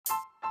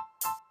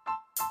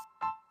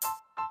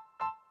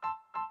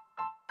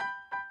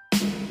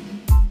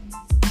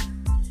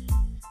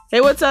Hey,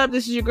 what's up?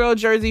 This is your girl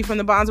Jersey from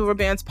the Bonds Over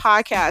Bands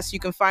podcast. You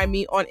can find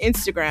me on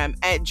Instagram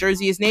at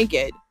Jersey is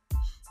Naked.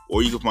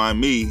 Or you can find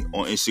me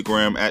on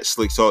Instagram at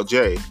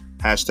SlickSaltJ.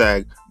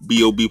 Hashtag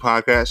BOB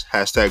podcast.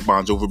 Hashtag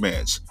Bonds Over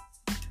Bands.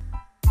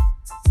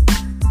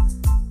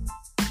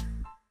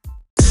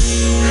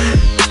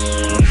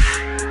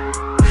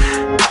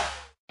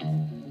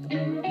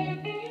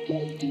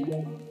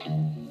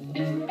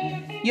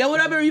 Yo,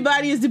 what up,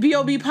 everybody? It's the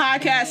B.O.B.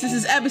 Podcast. This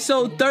is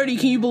episode 30.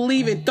 Can you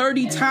believe it?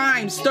 30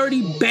 times,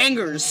 30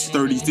 bangers.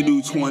 30s to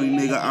do 20,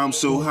 nigga. I'm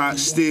so hot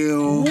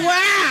still.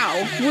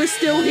 Wow. We're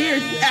still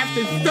here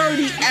after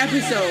 30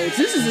 episodes.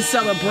 This is a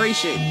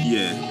celebration.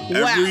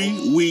 Yeah. Wow.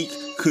 Every week.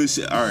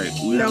 Alright.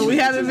 We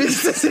haven't been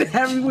listening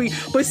every week.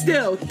 But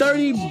still,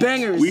 30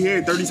 bangers. We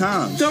here 30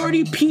 times.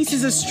 30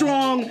 pieces of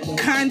strong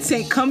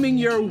content coming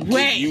your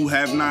way. If you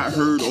have not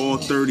heard all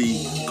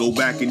 30, go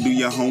back and do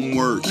your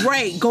homework.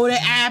 Right. Go to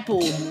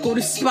Apple. Go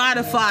to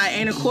Spotify.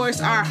 And, of course,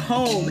 our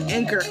home,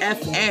 Anchor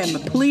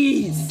FM.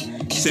 Please.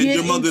 Send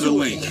your mother the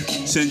link.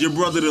 Send your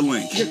brother the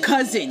link. Your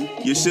cousin.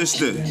 Your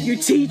sister. Your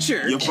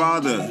teacher. Your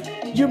father.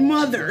 Your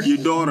mother. Your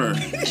daughter.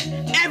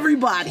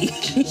 Everybody.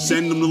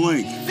 Send them the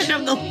link. Send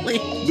them the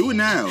link. Do it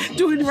now.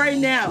 Do it right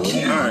now. All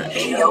right.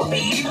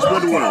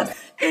 Spread the word.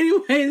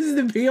 Anyway, this is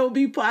the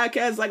B.O.B.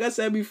 podcast. Like I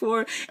said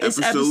before,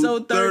 it's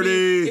episode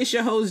 30. It's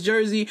your host,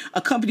 Jersey,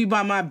 accompanied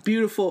by my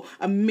beautiful,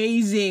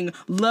 amazing,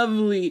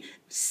 lovely,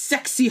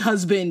 sexy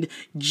husband,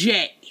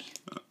 Jay.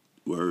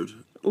 Word.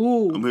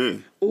 Ooh. I'm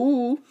here.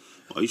 Ooh.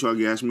 Why you trying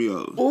to gas me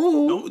up?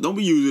 Ooh. Don't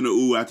be using the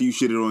ooh after you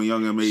shitted on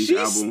Young M.A.'s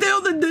album.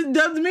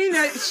 Doesn't mean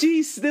that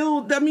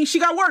she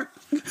got work.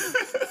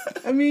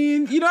 I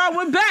mean, I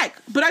went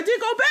back, but I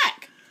did go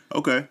back.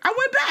 Okay. I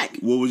went back.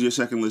 What was your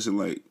second listen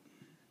like?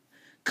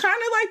 Kind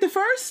of like the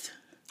first.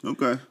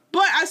 Okay.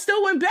 But I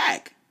still went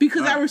back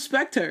because I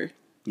respect her.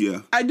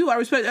 Yeah. I do. I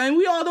respect her. And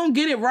we all don't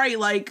get it right,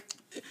 like,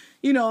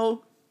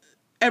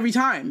 every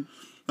time.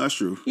 That's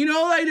true.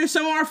 Like there's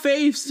some of our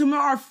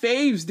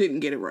faves didn't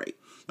get it right.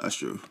 That's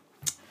true.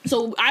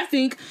 So I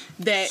think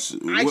that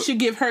I should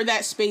give her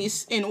that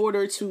space in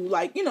order to,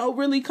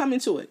 really come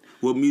into it.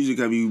 What music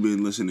have you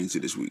been listening to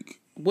this week?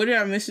 What did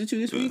I listen to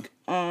this week?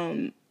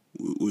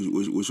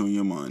 What's on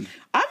your mind?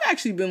 I've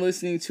actually been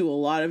listening to a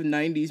lot of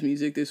 90s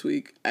music this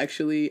week,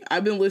 actually.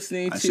 I've been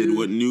listening to... I said,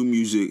 what new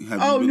music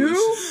have you been new?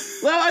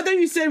 listening? Well, I thought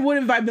you said, what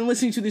have I been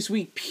listening to this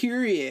week,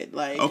 period.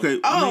 Okay.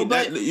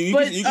 But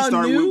you can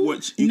start with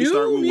what you've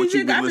been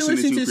listening to. I've been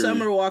listening to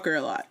Summer Walker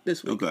a lot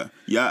this week. Okay.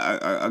 Yeah,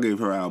 I gave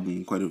her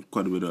album quite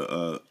a bit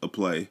of a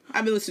play.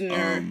 I've been listening to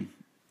her.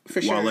 For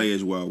sure. Wale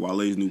as well.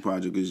 Wale's new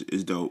project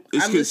is dope.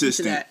 It's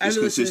consistent. It's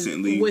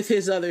consistently with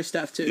his other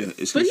stuff too.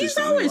 Yeah, but he's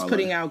always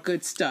putting out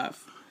good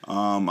stuff.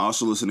 I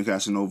also listen to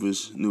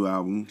Casanova's new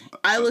album.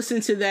 I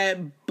listened to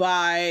that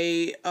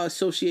by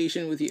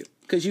association with you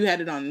because you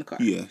had it on in the car.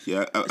 Yeah.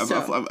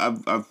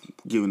 I've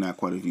given that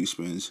quite a few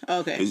spins.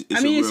 Okay.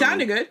 It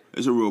sounded good.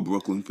 It's a real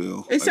Brooklyn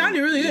feel. It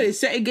sounded really good.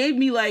 It gave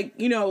me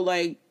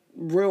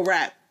real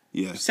rap.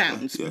 Yeah,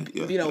 sounds, yeah,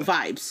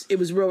 vibes. It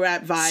was real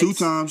rap vibes. 2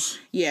 times.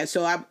 Yeah,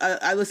 so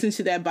I listened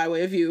to that by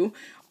way of you.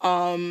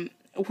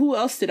 Who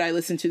else did I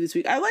listen to this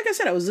week? Like I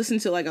said, I was listening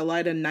to a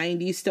lot of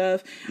 90s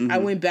stuff. Mm-hmm. I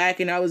went back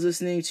and I was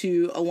listening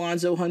to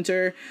Alonzo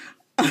Hunter.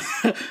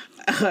 And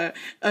I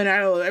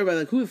know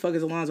everybody who the fuck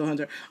is Alonzo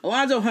Hunter?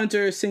 Alonzo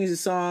Hunter sings a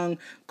song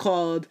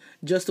called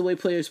Just the Way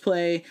Players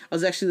Play. I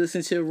was actually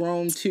listening to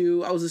Rome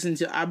 2. I was listening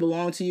to I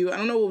Belong to You. I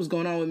don't know what was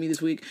going on with me this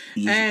week.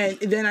 And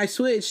then I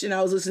switched and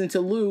I was listening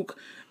to Luke,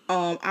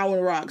 I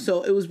Wanna Rock.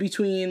 So it was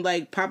between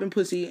Poppin'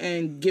 Pussy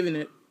and Giving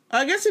It.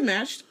 I guess it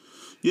matched.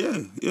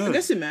 Yeah. I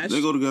guess it matched. They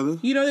go together.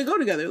 They go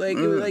together. It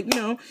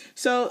was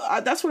So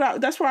that's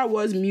where I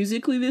was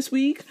musically this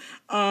week.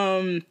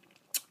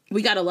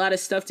 We got a lot of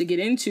stuff to get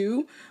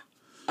into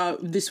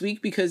this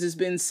week because there's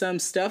been some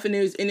stuff and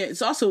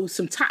it's also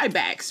some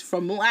tiebacks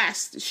from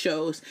last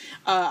shows.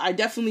 I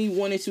definitely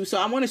wanted to, so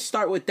I want to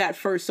start with that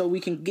first so we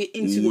can get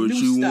into the new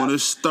stuff. What you want to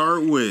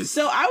start with?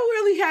 So I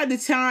really had the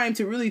time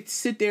to really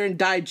sit there and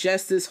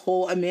digest this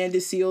whole Amanda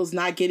Seales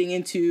not getting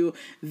into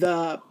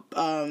the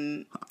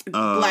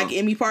Black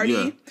Emmy party.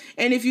 Yeah.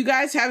 And if you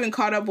guys haven't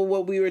caught up with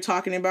what we were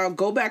talking about,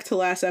 go back to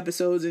last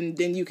episodes and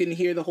then you can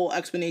hear the whole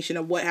explanation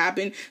of what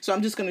happened. So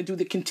I'm just going to do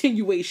the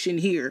continuation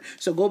here.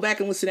 So go back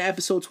and listen to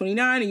episode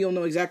 29 and you'll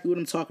know exactly what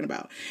I'm talking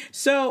about.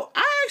 So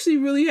I actually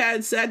really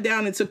had sat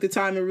down and took the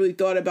time and really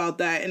thought about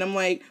that. And I'm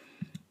like,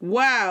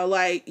 wow,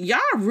 y'all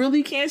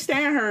really can't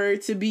stand her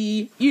to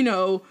be,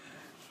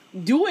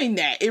 doing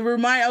that. I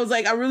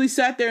really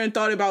sat there and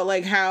thought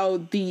about how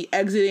the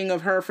exiting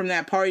of her from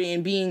that party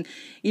and being,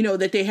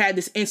 that they had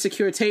this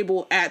insecure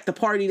table at the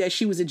party that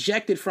she was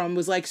ejected from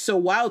was so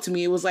wild to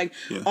me. It was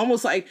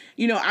almost I'm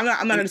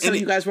not going to tell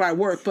you guys where I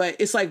work, but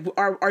it's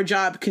our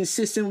job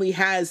consistently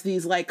has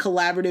these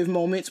collaborative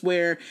moments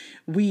where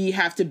we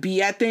have to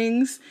be at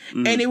things,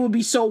 and it would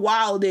be so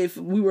wild if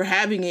we were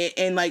having it.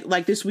 And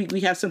like this week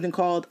we have something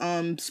called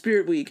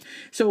Spirit Week,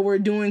 so we're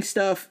doing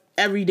stuff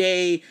every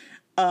day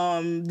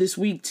this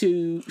week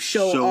to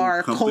show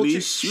our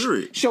culture,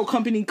 show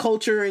company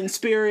culture and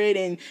spirit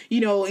and,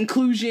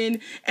 inclusion.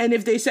 And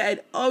if they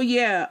said, oh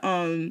yeah,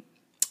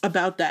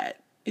 about that,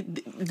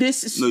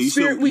 this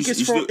Spirit Week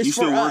is for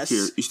us.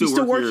 Here. You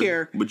still work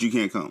here, but you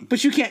can't come.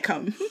 But you can't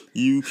come.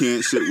 You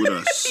can't sit with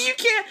us. You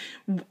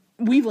can't.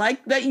 We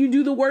like that you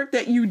do the work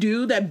that you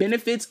do that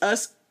benefits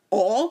us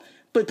all,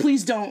 but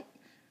please don't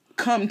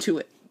come to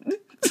it.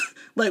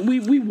 Like,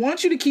 we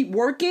want you to keep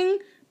working,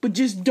 but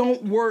just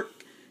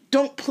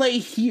don't play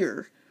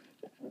here.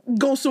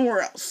 Go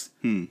somewhere else.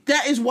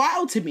 That is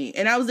wild to me.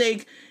 And I was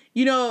like,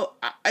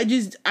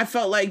 I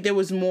felt like there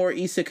was more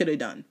Issa could have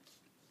done.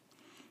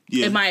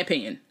 Yeah. In my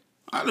opinion.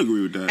 I'd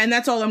agree with that. And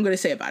that's all I'm going to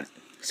say about it.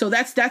 So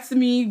that's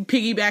me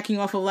piggybacking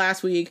off of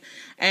last week.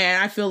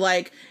 And I feel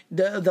like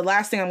the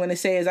last thing I'm going to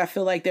say is I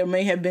feel like there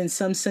may have been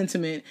some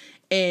sentiment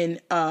in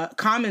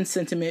common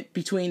sentiment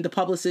between the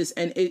publicist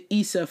and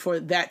Issa for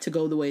that to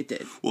go the way it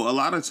did. Well, a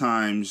lot of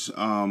times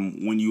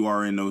when you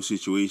are in those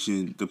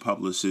situations, the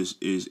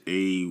publicist is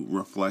a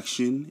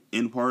reflection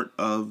in part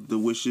of the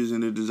wishes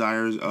and the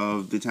desires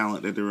of the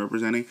talent that they're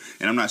representing.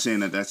 And I'm not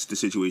saying that that's the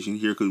situation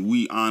here because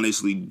we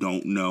honestly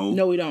don't know.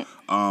 No, we don't.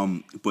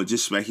 But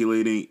just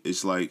speculating,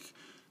 it's like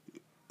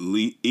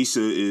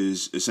Issa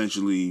is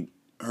essentially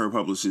her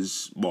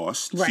publicist's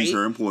boss. Right. She's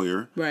her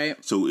employer.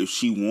 Right. So if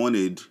she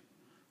wanted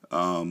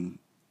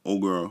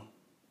old girl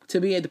to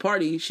be at the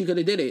party, she could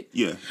have did it.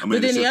 Yeah,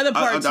 but then the other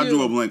part I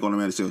drew a blank on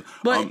Amanda Seales.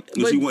 But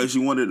if she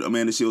wanted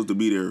Amanda Seales to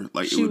be there,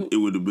 like it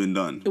would have been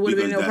done. It would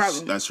have been no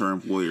problem. That's her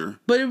employer.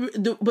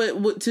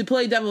 But to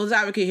play devil's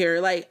advocate here,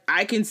 like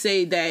I can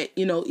say that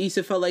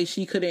Issa felt like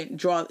she couldn't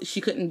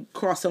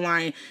cross the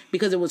line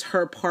because it was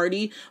her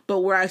party.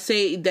 But where I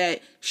say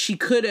that she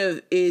could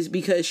have is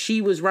because she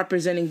was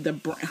representing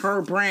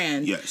her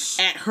brand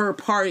at her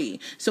party.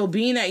 So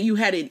being that you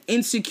had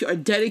a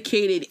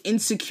dedicated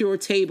insecure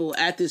table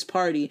at this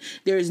party,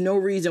 there is no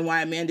reason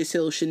why Amanda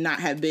Seales should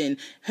not have been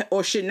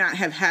or should not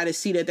have had a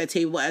seat at that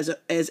table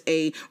as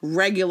a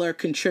regular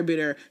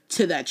contributor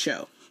to that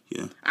show.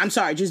 Yeah. I'm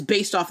sorry, just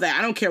based off that.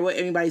 I don't care what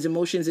anybody's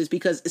emotions is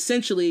because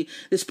essentially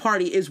this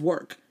party is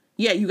work.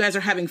 Yeah, you guys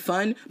are having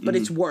fun, but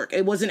it's work.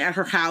 It wasn't at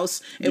her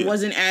house. It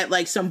wasn't at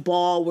like some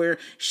ball where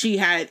she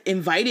had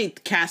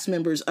invited cast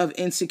members of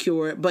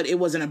Insecure, but it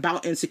wasn't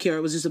about Insecure.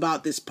 It was just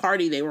about this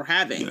party they were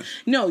having. Yeah.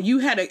 No, you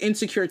had an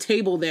Insecure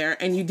table there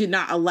and you did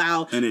not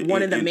allow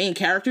one of the main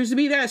characters to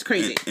be there. It's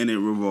crazy. And it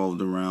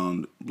revolved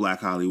around Black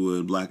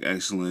Hollywood, Black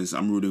excellence.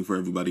 I'm rooting for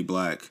everybody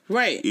Black.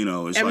 Right.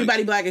 It's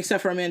everybody Black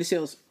except for Amanda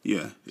Seales.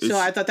 Yeah. So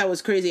I thought that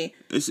was crazy.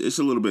 It's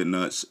a little bit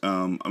nuts.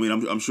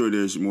 I'm sure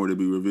there's more to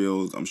be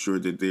revealed. I'm sure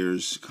that there's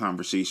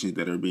conversations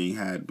that are being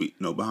had,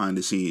 behind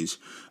the scenes,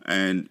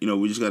 and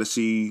we just got to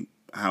see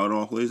how it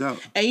all plays out.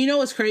 And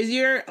what's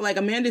crazier? Like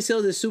Amanda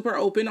Seales is super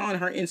open on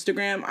her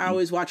Instagram. I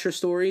always watch her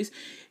stories.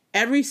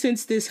 Ever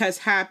since this has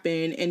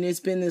happened, and it's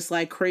been this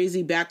like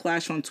crazy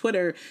backlash on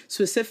Twitter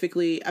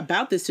specifically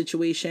about this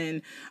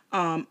situation,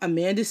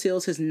 Amanda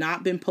Seales has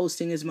not been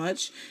posting as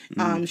much.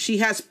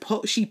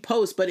 She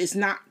posts, but it's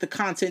not the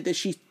content that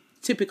she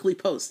typically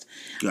post.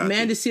 Gotcha.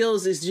 Amanda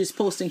Seales is just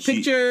posting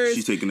pictures.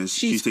 She's taking a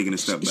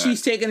step back.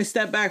 She's taking a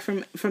step back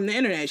from the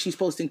internet. She's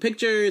posting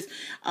pictures.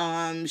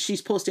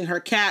 She's posting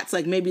her cats,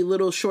 like maybe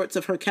little shorts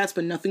of her cats,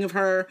 but nothing of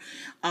her.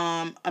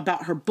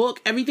 About her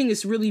book. Everything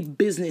is really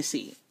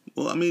businessy.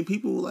 Well, I mean,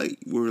 people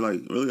were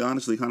really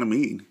honestly kind of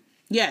mean.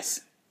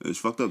 Yes. It's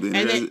fucked up. And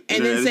then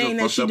saying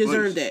that she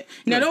deserved it.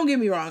 Now, don't get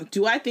me wrong.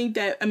 Do I think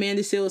that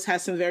Amanda Seales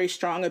has some very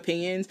strong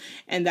opinions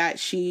and that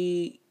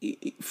she,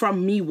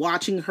 from me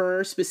watching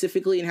her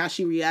specifically and how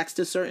she reacts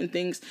to certain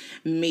things,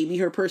 maybe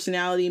her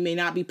personality may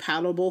not be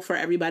palatable for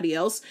everybody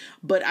else,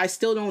 but I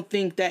still don't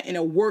think that in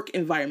a work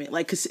environment,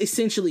 like, 'cause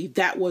essentially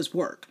that was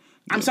work.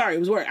 I'm sorry, it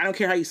was work. I don't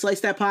care how you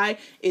slice that pie.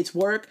 It's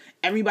work.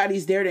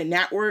 Everybody's there to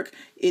network.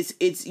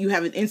 It's you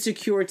have an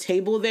Insecure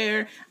table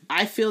there.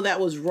 I feel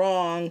that was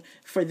wrong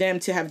for them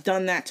to have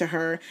done that to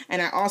her.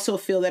 And I also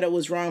feel that it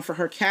was wrong for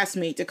her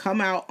castmate to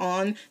come out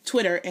on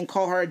Twitter and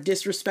call her a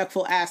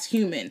disrespectful ass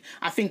human.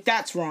 I think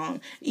that's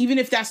wrong. Even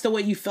if that's the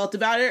way you felt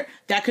about it,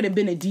 that could have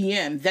been a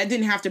DM. That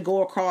didn't have to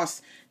go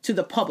across to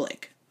the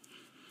public.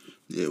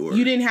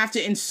 You didn't have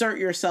to insert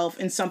yourself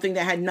in something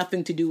that had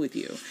nothing to do with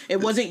you.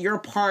 It wasn't your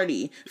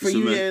party for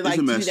you to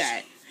do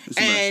that.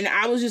 And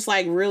I was just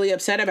really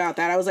upset about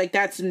that. I was like,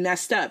 that's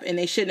messed up and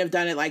they shouldn't have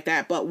done it like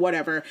that, but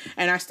whatever.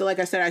 And I still, like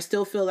I said, I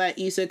still feel that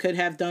Issa could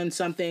have done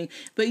something.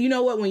 But you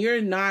know what? When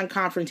you're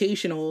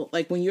non-confrontational,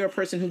 like when you're a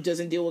person who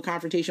doesn't deal with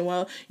confrontation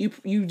well,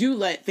 you do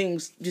let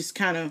things just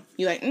kind of,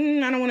 you're like, I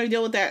don't want to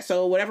deal with that.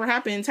 So whatever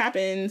happens.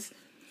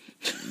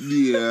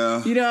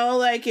 Yeah.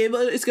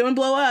 It's going to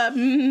blow up.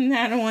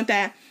 I don't want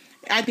that.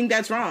 I think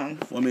that's wrong.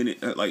 Well, I mean,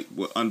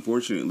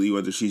 unfortunately,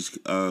 whether she's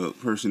a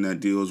person that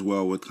deals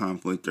well with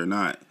conflict or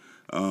not,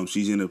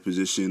 she's in a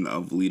position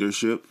of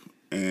leadership,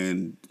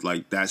 and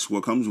that's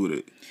what comes with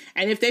it.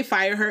 And if they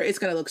fire her, it's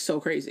gonna look so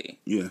crazy.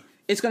 Yeah,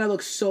 it's gonna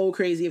look so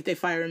crazy if they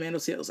fire Amanda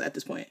Seales at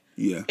this point.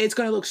 Yeah, it's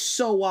gonna look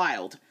so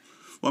wild.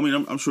 Well, I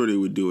mean, I'm sure they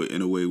would do it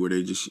in a way where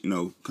they just,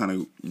 kind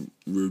of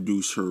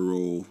reduce her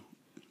role.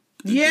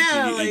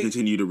 And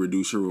continue to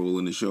reduce her role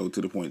in the show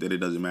to the point that it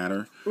doesn't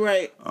matter.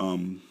 Right.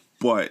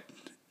 But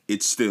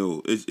it's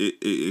still,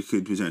 it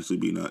could potentially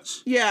be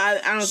nuts. Yeah,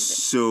 I don't...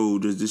 So,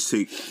 does this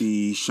take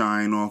the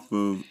shine off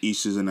of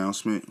Issa's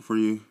announcement for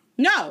you?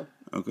 No.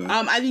 Okay.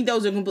 I think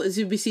those are complete...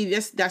 See,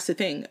 that's the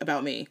thing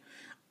about me.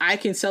 I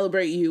can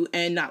celebrate you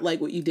and not like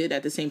what you did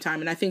at the same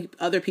time. And I think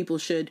other people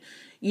should,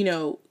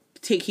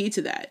 take heed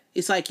to that.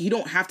 It's like, you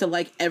don't have to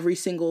like every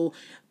single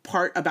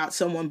part about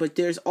someone, but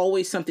there's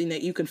always something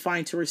that you can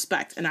find to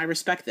respect. And I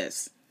respect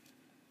this.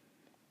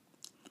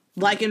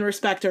 Like and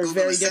respect are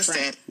very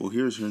different. Well,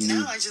 here's her new...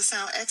 Now I just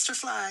sound extra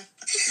fly.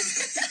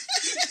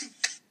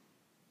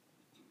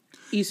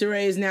 Issa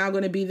Rae is now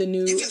going to be the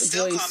new voice. You can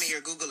still call me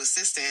your Google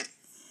Assistant.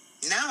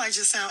 Now I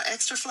just sound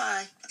extra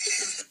fly.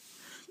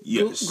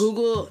 Yes.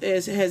 Google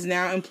has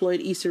now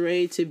employed Issa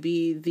Rae to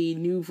be the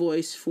new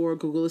voice for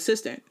Google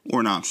Assistant. Or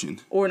an option.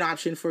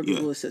 For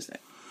Google Assistant.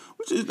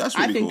 That's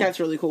really cool. That's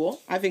really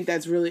cool. I think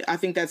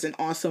that's an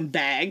awesome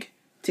bag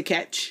to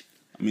catch.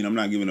 I mean, I'm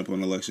not giving up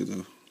on Alexa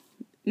though.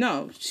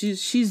 No,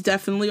 she's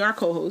definitely our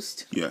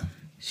co-host. Yeah.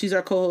 She's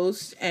our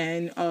co-host,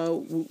 and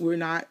we're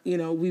not,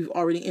 we've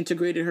already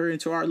integrated her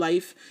into our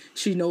life.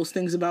 She knows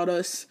things about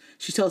us.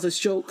 She tells us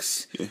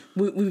jokes. Yeah.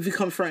 We've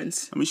become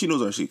friends. I mean, she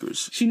knows our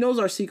secrets. She knows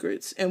our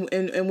secrets, and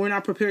we're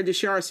not prepared to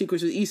share our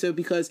secrets with Issa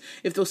because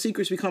if those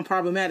secrets become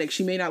problematic,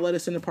 she may not let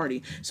us in the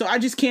party. So I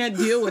just can't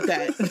deal with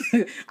that.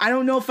 I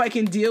don't know if I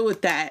can deal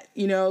with that,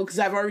 because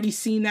I've already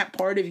seen that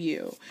part of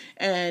you.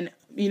 And,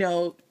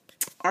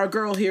 our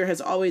girl here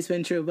has always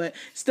been true, but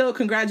still,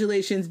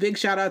 congratulations. Big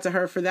shout out to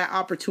her for that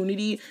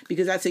opportunity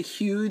because that's a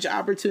huge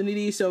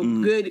opportunity. So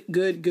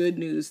good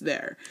news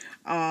there.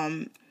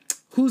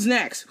 Who's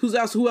next? Who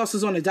else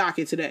is on the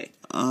docket today?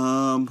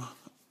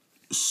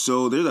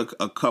 So there's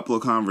a couple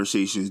of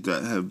conversations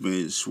that have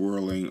been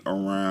swirling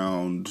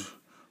around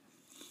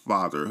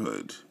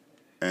fatherhood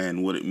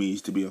and what it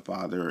means to be a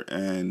father.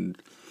 And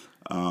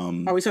are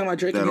we talking about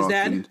Drake and his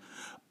dad?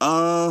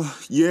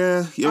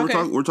 Yeah.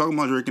 Okay. We're talking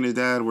about Drake and his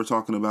dad. We're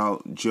talking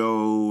about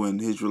Joe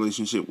and his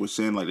relationship with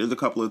Sin. Like, there's a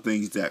couple of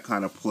things that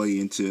kind of play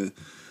into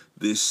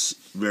this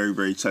very,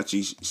 very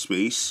touchy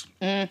space.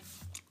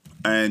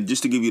 And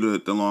just to give you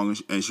the long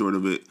and short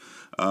of it,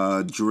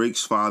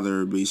 Drake's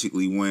father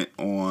basically went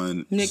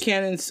on Nick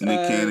Cannon's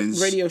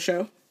radio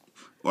show.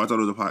 Oh, I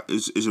thought it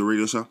was is it a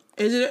radio show?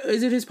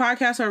 Is it his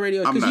podcast or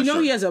radio? Because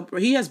sure.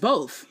 he has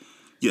both.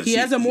 Yes, he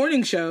has a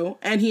morning show,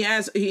 and he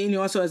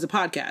also has a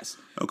podcast.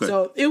 Okay.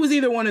 So it was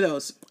either one of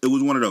those. It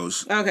was one of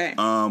those. Okay.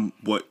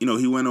 But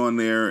he went on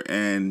there,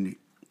 and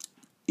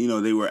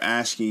they were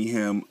asking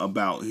him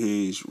about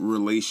his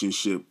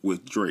relationship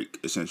with Drake.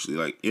 Essentially,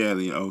 like,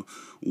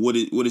 what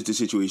is the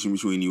situation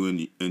between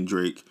you and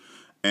Drake?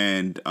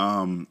 And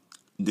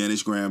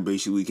Dennis Graham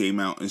basically came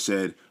out and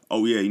said,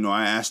 "Oh yeah,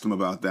 I asked him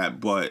about that,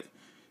 but."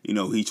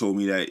 He told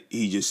me that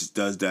he just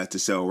does that to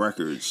sell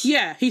records.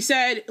 Yeah, he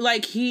said,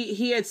 like,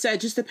 he had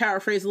said, just to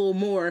paraphrase a little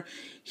more,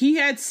 he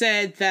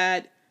said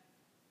the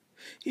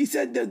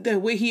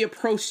way he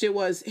approached it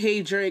was,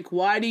 "Hey, Drake,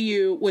 why do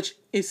you," which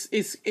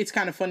it's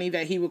kind of funny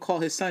that he would call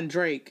his son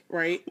Drake,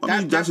 right? Well, I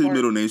mean, that's his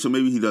middle name, so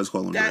maybe he does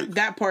call him Drake.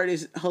 That part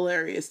is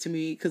hilarious to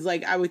me, because,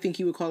 like, I would think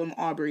he would call him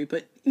Aubrey,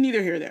 but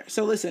neither here nor there.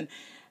 So listen.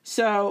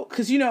 So,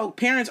 because,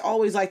 parents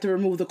always like to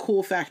remove the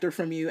cool factor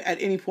from you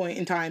at any point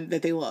in time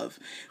that they love.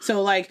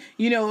 So, like,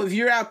 if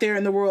you're out there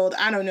in the world,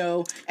 I don't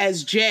know,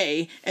 as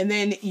Jay, and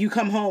then you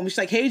come home, it's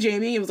like, "Hey,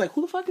 Jamie," it was like,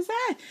 "Who the fuck is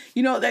that?"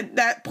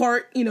 That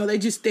part,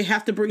 they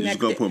have to bring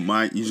that. You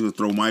just gonna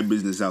throw my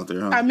business out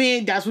there, huh? I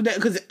mean, that's what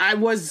because I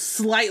was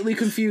slightly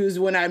confused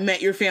when I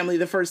met your family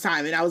the first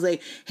time, and I was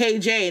like, "Hey,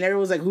 Jay," and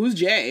everyone was like, "Who's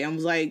Jay?" I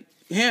was like,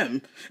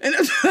 "Him," and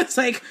it's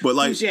like, but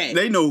like,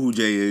 they know who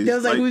Jay is. They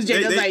was like, "Who's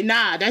Jay?" They was like,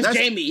 "Nah, that's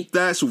Jamie."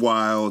 That's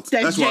wild.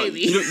 That's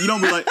Jamie. You don't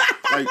be like,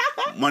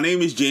 my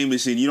name is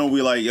Jameson. You don't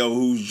be like, "Yo,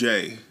 who's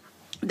Jay?"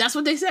 That's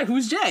what they said.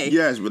 Who's Jay?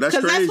 Yes, but that's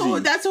crazy.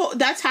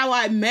 That's how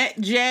I met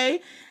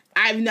Jay.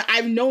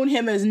 I've known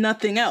him as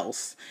nothing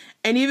else,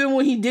 and even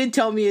when he did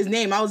tell me his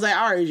name, I was like,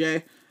 "All right,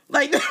 Jay."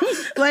 Like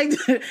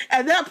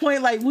at that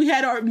point, like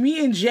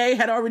me and Jay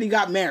had already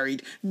got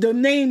married. The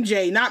name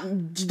Jay, not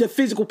the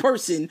physical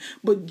person,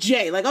 but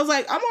Jay. Like, I was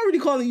like, I'm already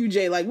calling you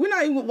Jay. Like, we're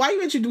not even, why are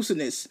you introducing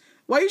this?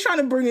 Why are you trying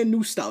to bring in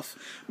new stuff?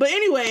 But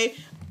anyway,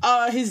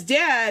 his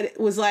dad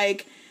was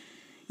like,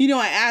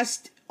 I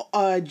asked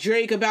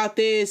Drake about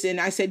this,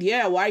 and I said,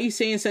 "Yeah, why are you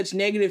saying such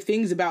negative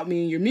things about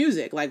me and your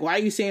music? Like, why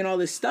are you saying all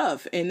this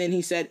stuff?" And then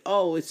he said,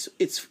 "Oh,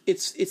 it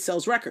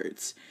sells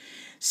records."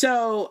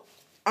 So.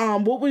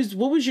 What was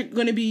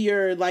going to be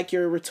your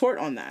retort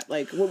on that?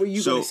 Like, what were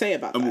you going to say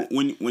about that?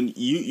 When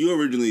you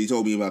originally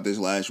told me about this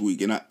last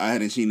week, and I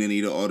hadn't seen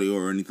any of the audio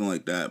or anything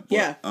like that.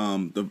 But,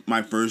 yeah.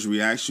 My first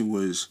reaction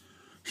was,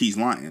 he's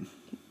lying.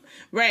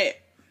 Right.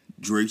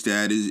 Drake's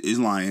dad is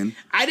lying.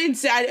 I didn't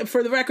say,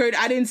 for the record,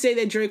 I didn't say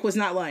that Drake was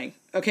not lying.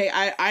 Okay,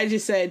 I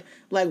just said,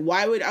 like,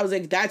 I was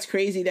like, that's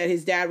crazy that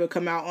his dad would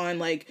come out on,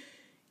 like,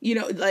 You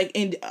know, like,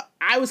 and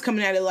I was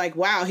coming at it like,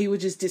 wow, he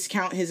would just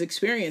discount his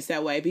experience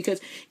that way.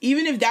 Because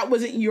even if that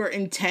wasn't your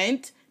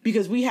intent,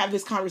 because we have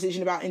this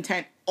conversation about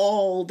intent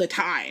all the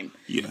time.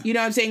 Yeah. You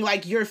know what I'm saying?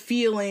 Like, you're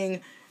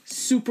feeling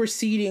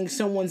superseding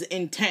someone's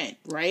intent,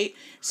 right?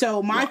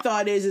 So my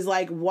thought is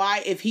like,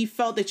 why, if he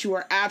felt that you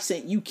were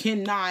absent, you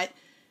cannot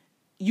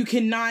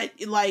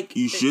like,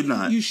 you should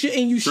not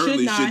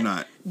should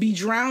not be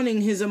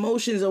drowning his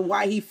emotions of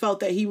why he felt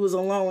that he was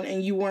alone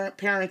and you weren't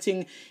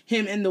parenting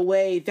him in the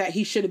way that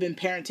he should have been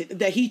parented,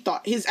 that he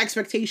thought his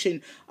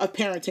expectation of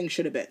parenting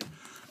should have been.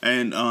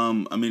 And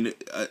I mean,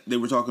 they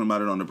were talking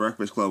about it on the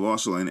Breakfast Club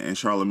also, and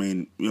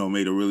Charlamagne, you know,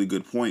 made a really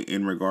good point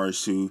in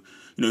regards to, you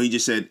know, he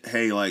just said,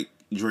 hey, like,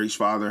 Drake's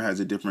father has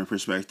a different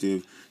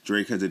perspective,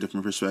 Drake has a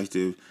different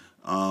perspective.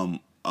 A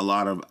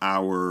lot of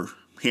our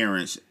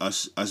parents,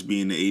 us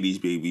being the 80s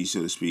babies,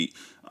 so to speak,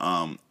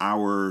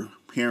 our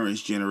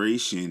parents'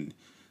 generation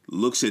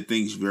looks at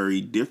things very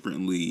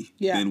differently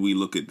than we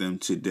look at them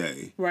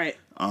today. Right.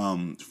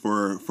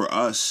 For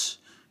us,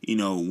 you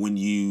know, when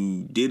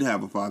you did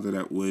have a father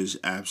that was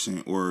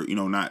absent or, you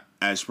know, not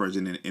as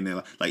present in their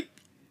life, like,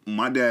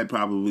 my dad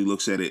probably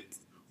looks at it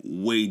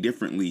way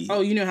differently.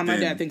 Oh, you know how my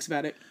dad thinks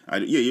about it. I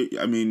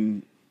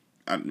mean,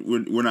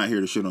 we're not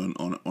here to shit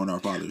on our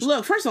fathers.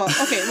 Look, first of all,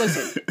 okay,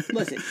 listen.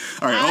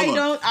 All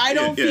right, I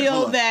don't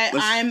feel that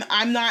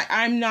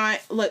I'm not.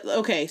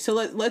 Okay, so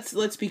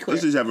let's be clear.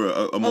 Let's just have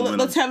a moment.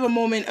 Let's have a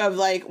moment of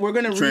like we're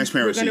gonna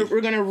transparency. We're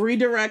gonna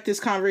redirect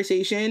this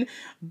conversation,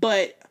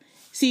 but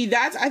see,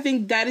 I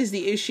think that is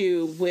the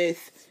issue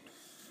with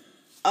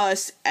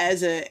us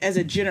as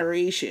a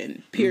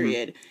generation.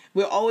 Period. Mm-hmm.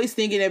 We're always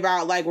thinking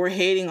about like we're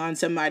hating on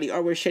somebody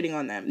or we're shitting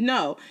on them.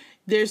 No,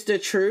 there's the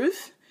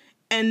truth.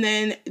 And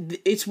then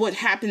it's what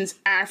happens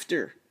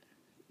after.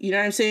 You know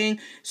what I'm saying?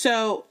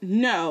 So,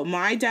 no,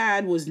 my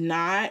dad was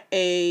not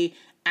a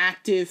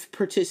active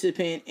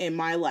participant in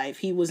my life.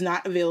 He was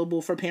not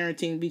available for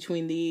parenting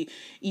between the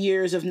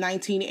years of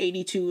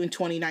 1982 and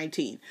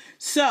 2019.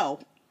 So,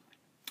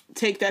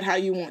 take that how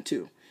you want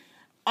to.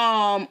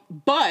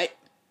 But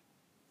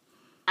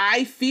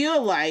I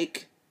feel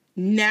like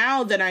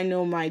now that I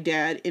know my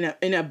dad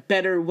in a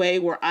better way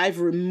where I've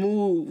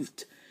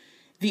removed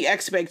the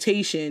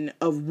expectation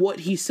of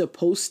what he's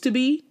supposed to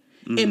be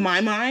in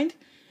my mind,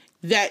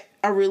 that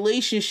a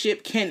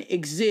relationship can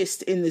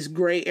exist in this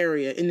gray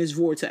area, in this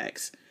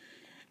vortex.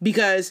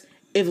 Because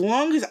as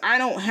long as I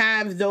don't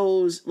have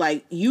those,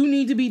 like, you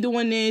need to be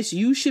doing this,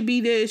 you should be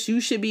this, you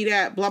should be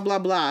that, blah, blah,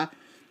 blah,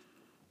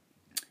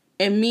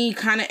 and me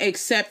kind of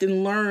accept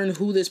and learn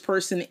who this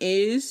person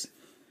is,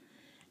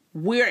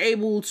 we're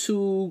able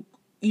to,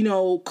 you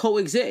know,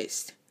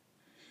 coexist.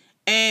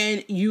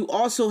 And you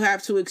also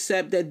have to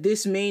accept that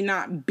this may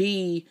not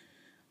be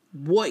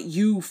what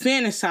you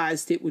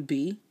fantasized it would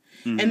be.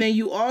 Mm-hmm. And then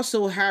you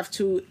also have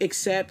to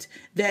accept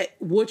that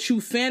what you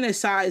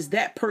fantasize,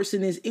 that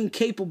person is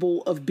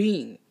incapable of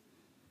being.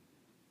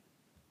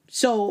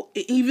 So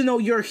even though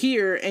you're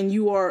here and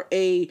you are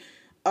a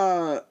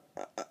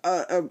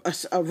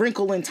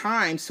wrinkle in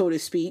time, so to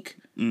speak,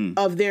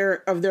 of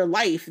their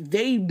life,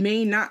 they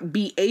may not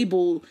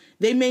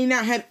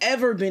have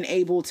ever been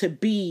able to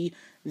be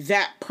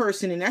that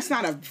person. And that's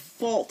not a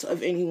fault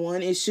of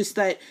anyone. It's just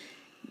that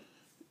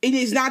it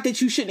is not that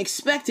you shouldn't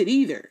expect it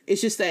either.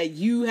 It's just that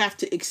you have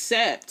to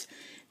accept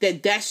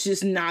that that's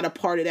just not a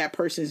part of that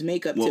person's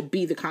makeup to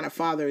be the kind of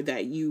father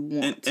that you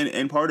want.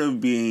 And part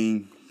of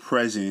being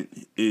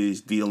present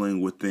is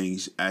dealing with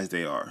things as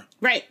they are.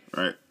 Right.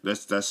 Right.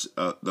 That's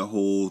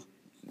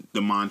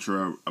the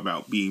mantra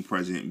about being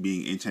present,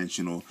 being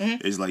intentional,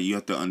 is like you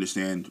have to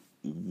understand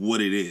what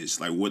it is,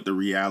 like what the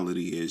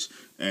reality is,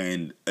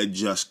 and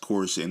adjust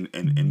course and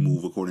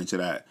move according to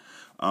that.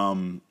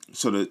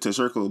 So to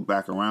circle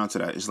back around to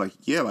that, it's like,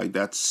 yeah, like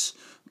that's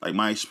like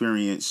my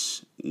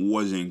experience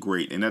wasn't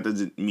great. And that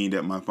doesn't mean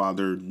that my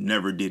father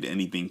never did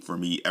anything for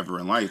me ever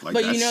in life. Like,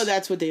 but you know,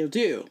 that's what they'll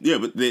do. Yeah,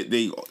 but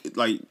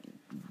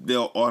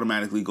they'll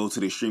automatically go to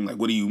the extreme. Like,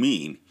 what do you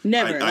mean?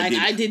 Never.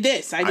 I did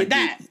this. I did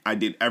that. I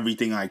did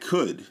everything I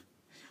could.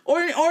 Or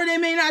they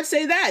may not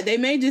say that. They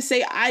may just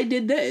say, I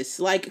did this.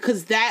 Like,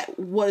 because that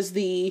was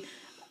the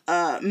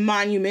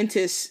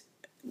monumentous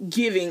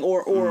giving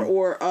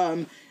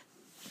or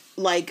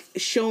like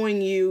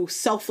showing you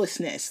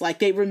selflessness. Like,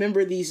 they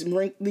remember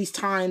these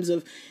times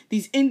of,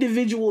 these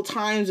individual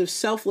times of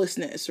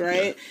selflessness,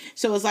 right? Yeah.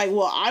 So it's like,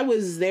 well, I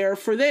was there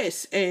for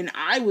this and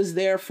I was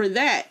there for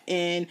that.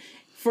 And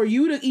for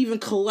you to even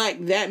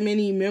collect that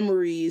many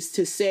memories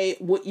to say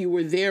what you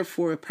were there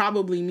for, it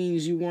probably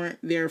means you weren't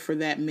there for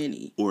that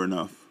many. Or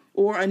enough.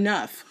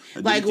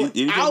 Like, didn't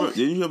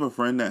you have a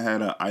friend that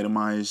had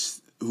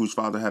whose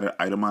father had an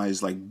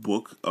itemized like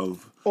book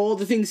of all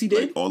the things he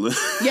did? Like, all the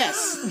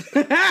Yes.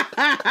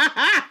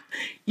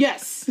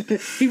 Yes.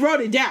 He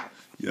wrote it down.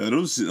 Yeah,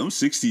 those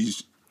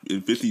 60s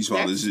and 50s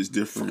fathers is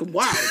different.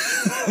 Wow.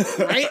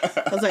 Right?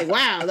 I was like,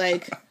 wow,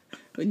 like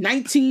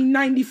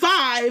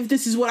 1995,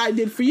 this is what I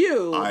did for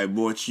you. I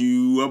bought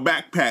you a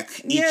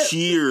backpack each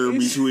year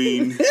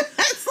between.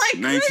 It's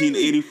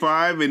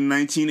 1985 and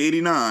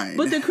 1989.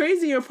 But the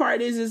crazier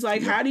part is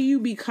like, how do you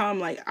become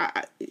like,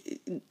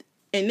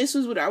 and this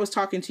is what I was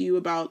talking to you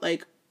about.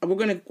 Like,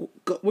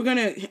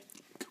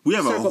 we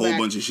have a whole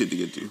bunch of shit to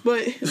get to.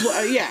 But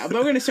but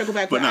we're gonna circle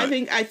back. But I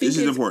think this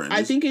is important.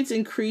 I think it's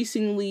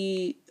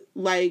increasingly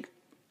like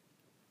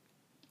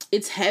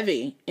it's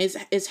heavy.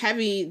 It's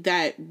heavy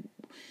that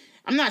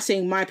I'm not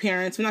saying my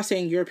parents, I'm not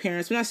saying your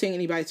parents, I'm not saying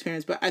anybody's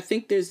parents, but I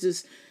think there's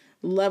this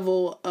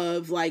level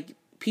of like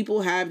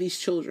people have these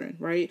children,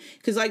 right?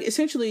 Because like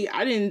essentially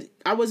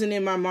I wasn't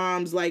in my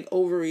mom's like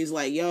ovaries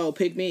like, yo,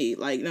 pick me.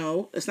 Like,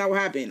 no, that's not what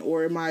happened.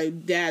 Or my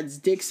dad's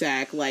dick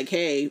sack like,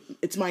 hey,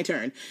 it's my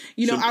turn.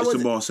 You know, it's a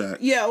ball sack.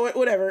 Yeah,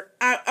 whatever.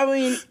 I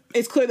mean,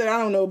 it's clear that I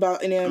don't know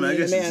about anatomy. I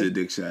guess it's a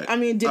dick sack. I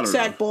mean, dick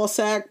sack, ball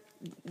sack,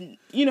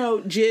 you know,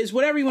 jizz,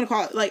 whatever you want to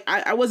call it. Like,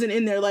 I wasn't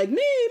in there like,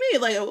 me.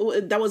 Like,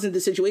 that wasn't the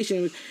situation.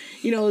 It was,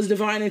 you know, it was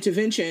divine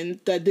intervention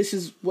that this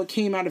is what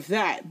came out of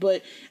that.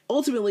 But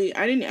ultimately,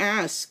 I didn't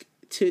ask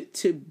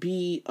to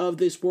be of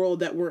this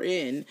world that we're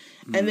in.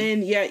 And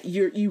then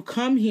you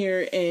come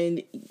here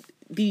and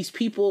these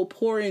people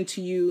pour into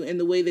you in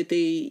the way that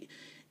they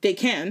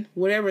can,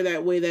 whatever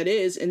that way that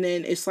is, and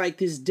then it's like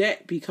this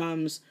debt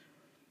becomes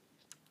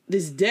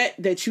this debt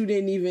that you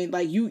didn't even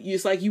like.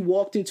 It's like you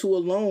walked into a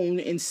loan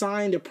and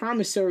signed a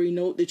promissory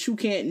note that you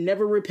can't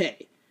never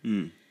repay.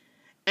 And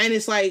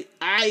it's like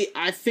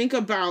I think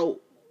about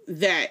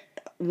that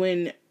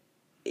when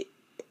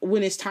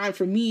it's time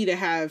for me to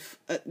have,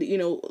 you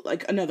know,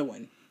 like another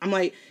one. I'm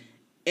like,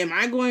 am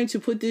I going to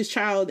put this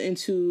child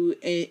into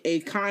a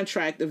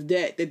contract of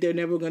debt that they're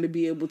never going to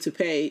be able to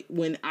pay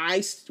when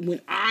I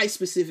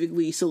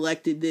specifically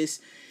selected this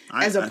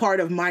as a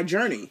part of my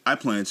journey? I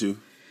plan to.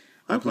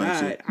 I don't want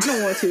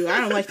to.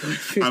 I don't like the way it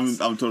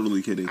feels. I'm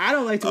totally kidding. I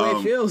don't like the way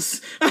it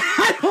feels.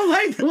 I don't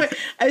like the way.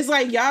 It's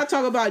like y'all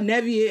talk about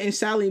Nevia and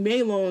Sally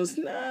Mae loans.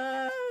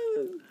 No,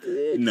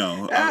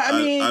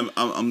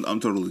 I'm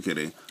totally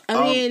kidding.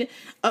 I mean,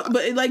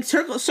 but like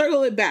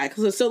circle it back.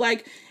 So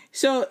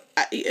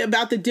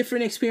about the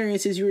different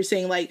experiences you were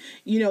saying, like,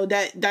 you know,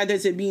 that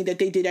doesn't mean that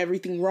they did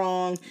everything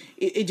wrong.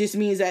 It just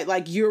means that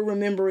like you're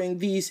remembering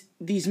these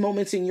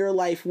moments in your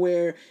life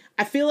where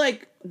I feel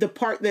like the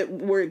part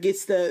where it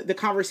gets the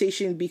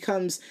conversation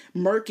becomes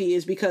murky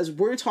is because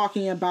we're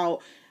talking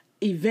about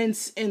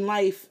events in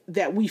life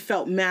that we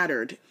felt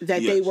mattered,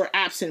 that they were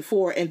absent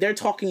for, and they're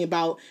talking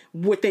about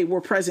what they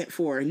were present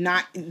for,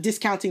 not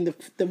discounting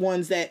the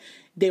ones that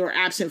they were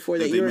absent for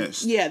that you were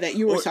missed. Yeah, that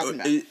you were talking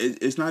about.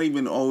 It's not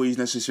even always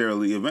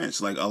necessarily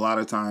events. Like a lot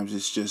of times,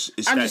 it's just.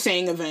 I'm just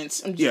saying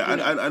events. I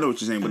know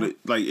what you're saying,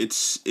 but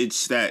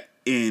it's that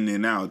in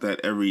and out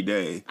that every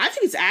day. I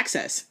think it's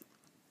access.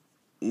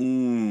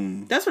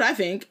 That's what I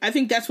think. I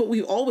think that's what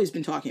we've always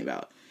been talking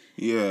about.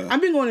 Yeah,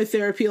 I've been going to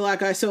therapy a lot,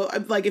 guys. So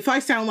like, if I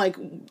sound like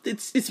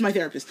it's my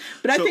therapist,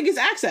 but I think it's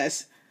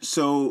access.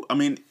 So I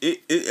mean,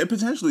 it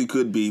potentially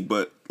could be,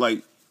 but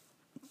like,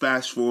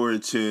 fast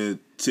forward to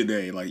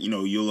today, like, you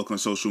know, you'll look on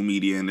social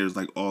media and there's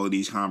like all of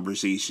these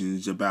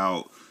conversations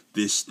about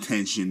this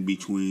tension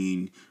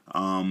between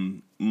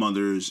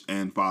mothers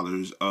and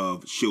fathers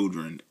of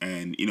children,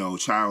 and, you know,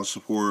 child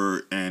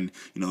support, and,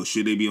 you know,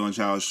 should they be on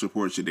child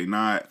support, should they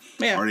not?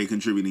 Yeah. Are they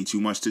contributing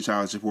too much to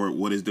child support?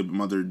 What is the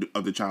mother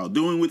of the child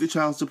doing with the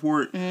child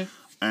support?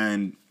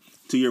 And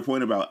to your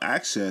point about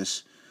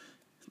access,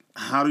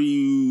 how do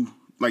you,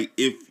 like,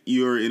 if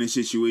you're in a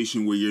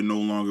situation where you're no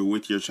longer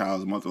with your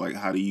child's mother, like,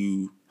 how do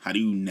you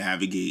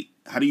navigate,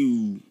 how do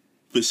you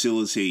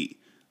facilitate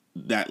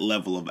that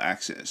level of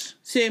access?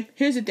 See,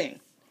 here's the thing.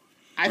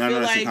 I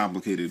feel like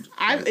complicated.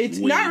 It's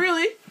not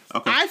really.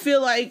 Okay. I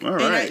feel like, all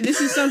right.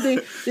 This is something.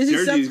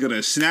 Sergey's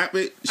gonna snap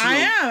it. I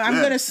am.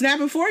 I'm gonna snap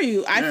it for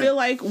you. I feel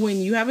like when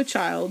you have a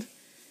child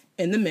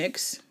in the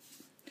mix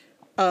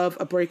of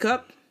a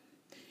breakup,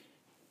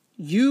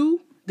 you,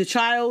 the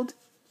child,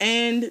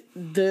 and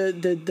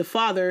the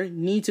father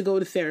need to go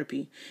to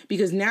therapy,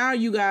 because now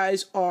you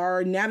guys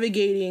are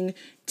navigating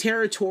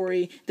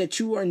territory that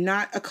you are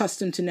not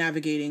accustomed to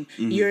navigating.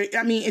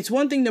 It's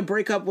one thing to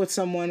break up with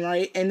someone,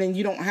 right? And then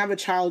you don't have a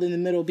child in the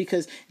middle,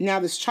 because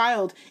now this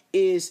child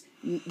is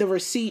the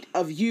receipt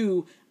of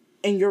you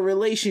and your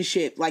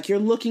relationship. Like, you're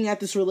looking at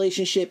this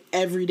relationship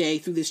every day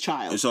through this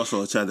child. It's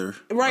also a tether.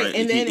 Right.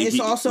 And then it's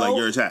also like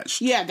you're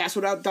attached. Yeah, that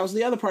was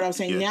the other part I was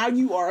saying. Yeah. Now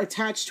you are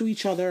attached to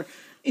each other.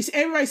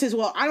 Everybody says,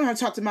 well, I don't have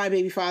to talk to my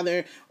baby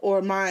father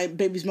or my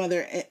baby's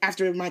mother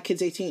after my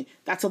kid's 18.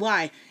 That's a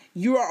lie.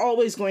 You are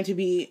always going to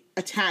be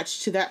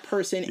attached to that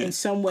person in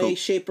some way,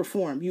 shape, or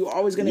form. You're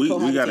always going to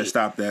cohabitate. We got to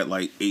stop that.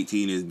 Like,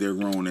 18 is they're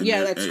grown, and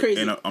that's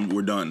crazy. And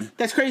we're done.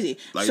 That's crazy.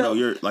 Like, so,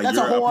 no, that's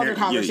a whole other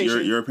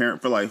conversation. You're a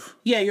parent for life.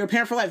 Yeah, you're a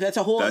parent for life. That's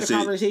a whole other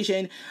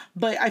conversation.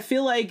 But I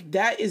feel like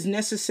that is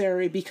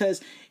necessary,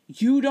 because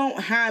you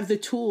don't have the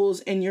tools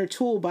in your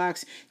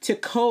toolbox to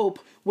cope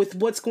with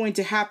what's going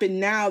to happen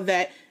now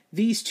that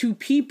these two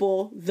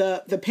people,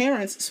 the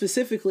parents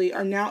specifically,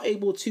 are now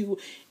able to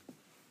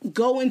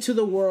go into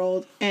the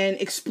world and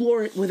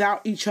explore it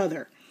without each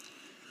other.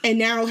 And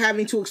now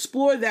having to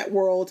explore that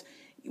world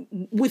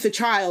with a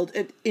child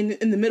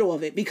in the middle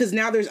of it, because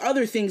now there's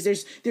other things,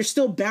 there's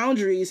still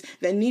boundaries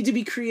that need to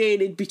be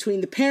created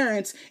between the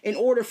parents in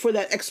order for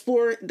that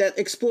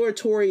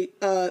exploratory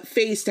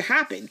phase to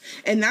happen.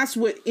 And that's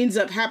what ends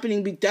up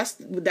happening.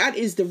 That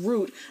is the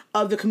root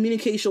of the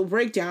communicational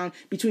breakdown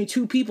between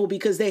two people,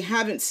 because they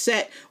haven't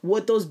set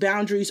what those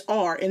boundaries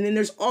are. And then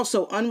there's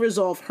also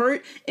unresolved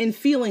hurt and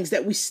feelings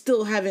that we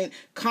still haven't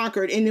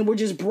conquered, and then we're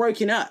just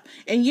breaking up.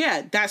 And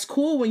yeah, that's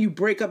cool when you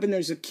break up and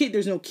there's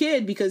no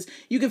kid, because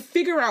you can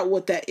figure out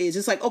what that is.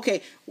 It's like,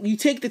 okay, you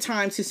take the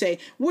time to say,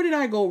 where did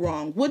I go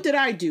wrong? What did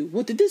I do?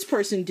 What did this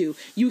person do?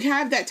 You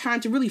have that time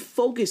to really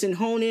focus and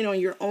hone in on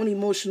your own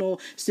emotional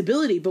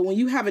stability. But when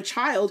you have a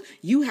child,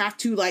 you have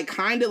to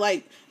kind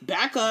of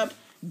back up,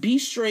 be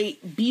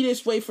straight, be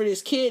this way for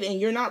this kid, and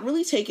you're not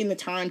really taking the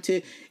time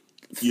to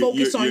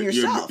focus on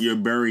yourself. You're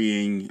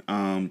burying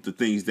the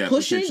things that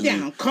pushing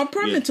down,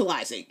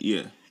 compartmentalizing.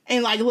 Yeah.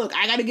 And look,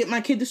 I got to get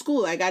my kid to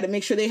school. I got to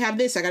make sure they have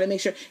this. I got to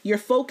make sure your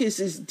focus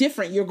is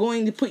different. You're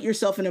going to put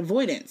yourself in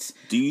avoidance.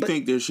 Do you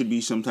think there should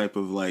be some type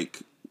of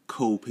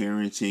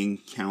co-parenting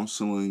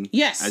counseling?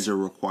 Yes. As a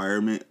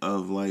requirement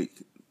of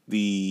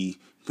the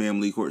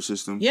family court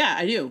system? Yeah,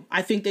 I do.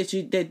 I think that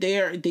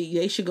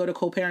they should go to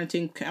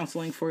co-parenting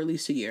counseling for at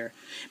least a year,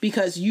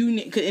 because and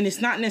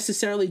it's not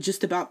necessarily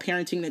just about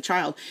parenting the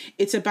child.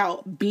 It's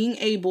about being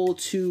able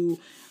to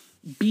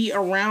be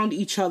around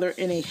each other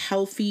in a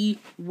healthy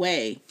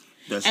way.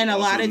 And a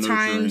lot of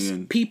times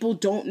people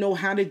don't know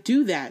how to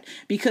do that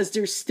because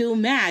they're still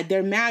mad.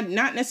 They're mad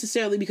not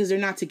necessarily because they're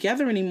not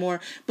together anymore,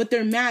 but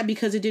they're mad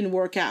because it didn't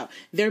work out.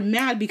 They're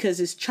mad because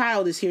this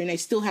child is here and they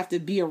still have to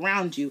be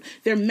around you.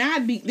 They're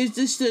mad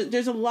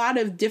there's a lot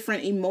of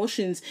different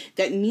emotions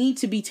that need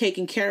to be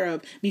taken care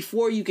of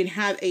before you can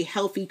have a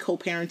healthy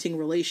co-parenting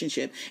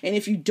relationship. And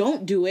if you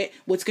don't do it,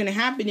 what's going to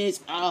happen is,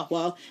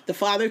 the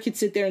father could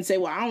sit there and say,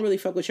 well, I don't really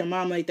fuck with your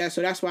mom like that,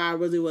 so that's why I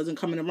really wasn't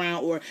coming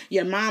around, or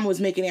your mom was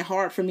making it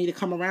hard for me to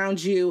come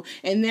around you,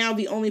 and now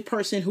the only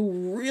person who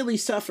really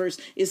suffers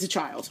is the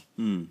child.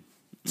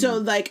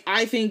 So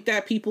I think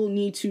that people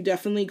need to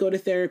definitely go to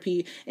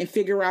therapy and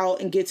figure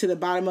out and get to the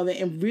bottom of it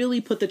and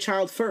really put the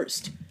child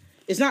first.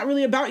 It's not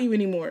really about you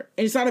anymore.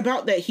 And it's not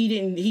about that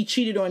he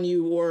cheated on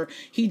you or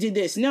he did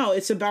this. No,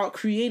 it's about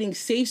creating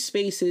safe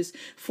spaces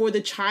for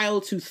the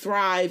child to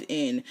thrive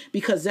in,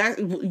 because that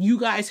you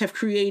guys have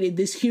created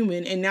this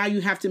human, and now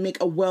you have to make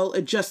a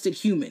well-adjusted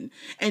human.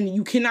 And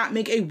you cannot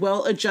make a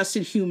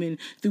well-adjusted human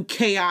through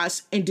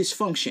chaos and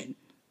dysfunction.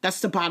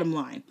 That's the bottom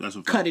line. That's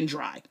what cut and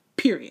dry.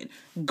 Period.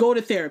 Go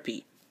to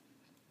therapy.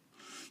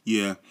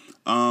 Yeah.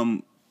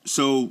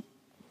 So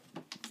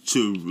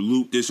to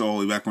loop this all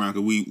the way back around,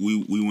 because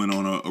we went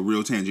on a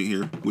real tangent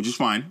here, which is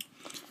fine.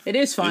 It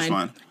is fine. It's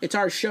fine. It's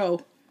our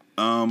show.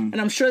 And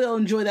I'm sure they'll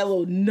enjoy that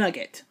little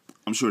nugget.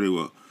 I'm sure they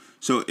will.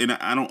 So, and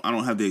I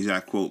don't have the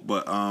exact quote,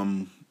 but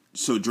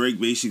so Drake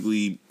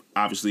basically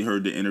obviously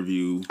heard the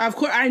interview. Of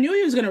course, I knew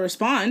he was going to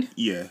respond.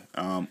 Yeah.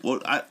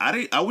 Well,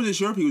 I wasn't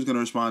sure if he was going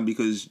to respond,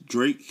 because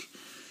Drake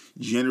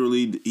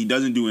generally, he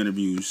doesn't do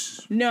interviews.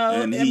 No,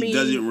 and he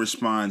doesn't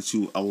respond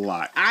to a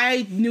lot.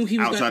 I knew he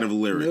was outside of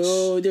lyrics.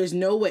 No, there's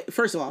no way.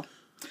 First of all,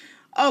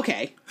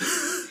 okay,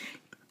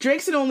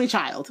 Drake's an only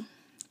child.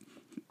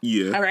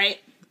 Yeah. All right.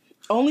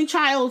 Only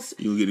child.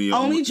 You'll get in your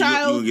only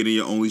child. You'll get in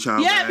your only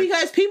child. Yeah,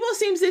 because people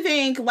seem to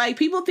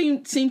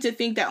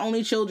think that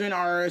only children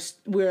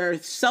we're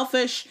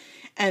selfish,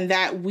 and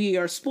that we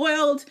are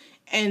spoiled,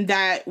 and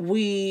that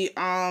we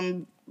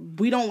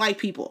don't like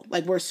people.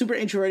 We're super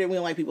introverted. We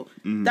don't like people.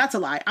 Mm-hmm. That's a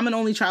lie. I'm an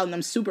only child and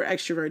I'm super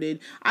extroverted.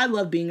 I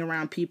love being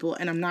around people,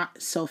 and I'm not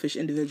a selfish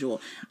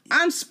individual.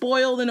 I'm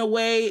spoiled in a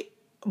way,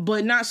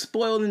 but not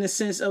spoiled in the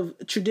sense of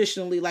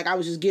traditionally, I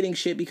was just getting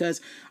shit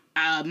because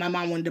my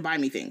mom wanted to buy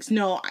me things.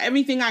 No,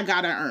 everything I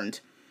got, I earned.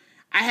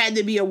 I had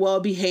to be a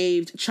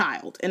well-behaved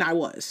child, and I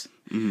was.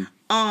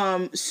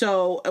 Mm-hmm.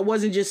 So it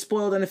wasn't just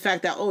spoiled in the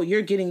fact that, oh,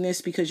 you're getting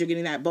this because you're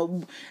getting that. But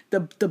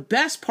the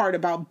best part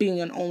about being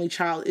an only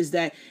child is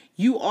that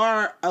you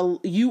are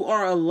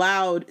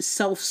allowed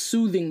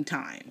self-soothing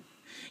time.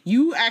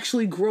 You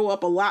actually grow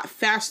up a lot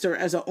faster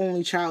as an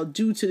only child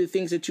due to the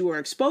things that you are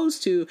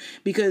exposed to,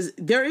 because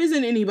there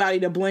isn't anybody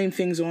to blame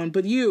things on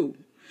but you.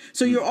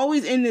 So you're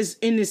always in this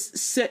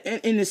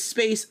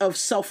space of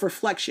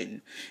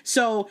self-reflection.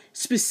 So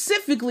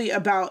specifically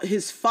about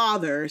his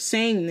father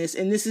saying this,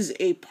 and this is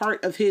a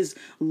part of his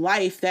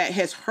life that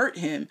has hurt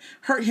him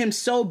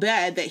so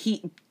bad that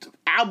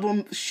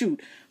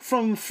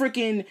from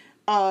freaking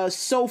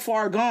So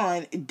Far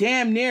Gone,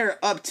 damn near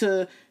up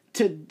to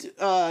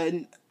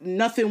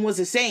Nothing Was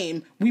the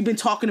Same. We've been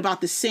talking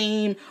about the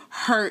same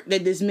hurt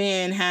that this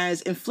man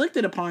has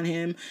inflicted upon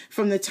him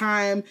from the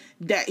time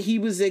that he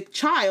was a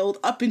child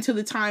up until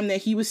the time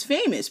that he was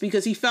famous,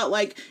 because he felt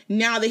like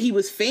now that he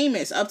was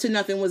famous, up to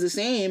Nothing Was the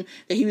Same,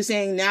 that he was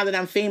saying, now that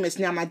I'm famous,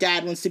 now my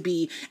dad wants to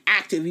be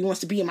active. He wants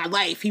to be in my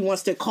life. He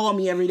wants to call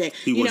me every day.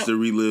 He wants to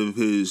relive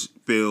his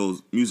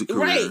failed music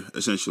career,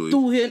 essentially.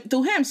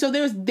 Through him. So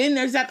there's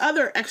that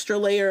other extra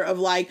layer of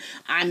like,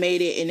 I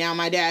made it and now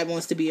my dad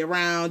wants to be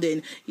around,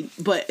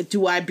 but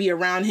do I be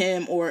around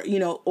him, or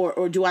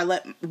or do I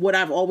let what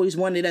I've always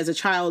wanted as a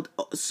child,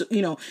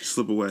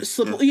 slip away?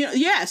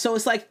 So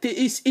it's like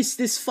it's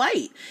this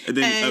fight.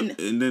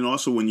 And then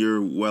also when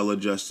you're well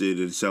adjusted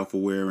and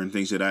self-aware and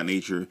things of that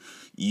nature,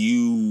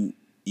 you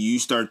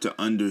start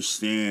to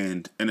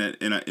understand, and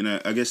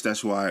I guess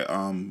that's why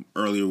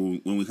earlier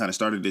when we kind of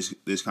started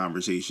this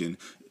conversation,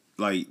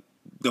 like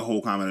the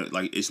whole comment,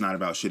 like it's not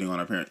about shitting on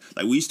our parents.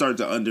 Like we start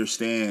to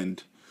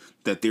understand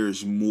that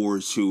there's more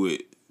to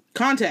it.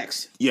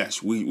 Context.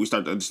 Yes, we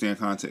start to understand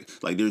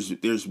context. Like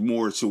there's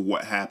more to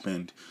what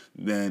happened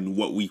than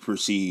what we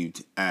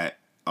perceived at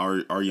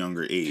our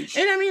younger age.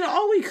 And I mean,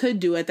 all we could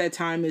do at that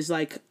time is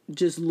like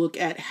just look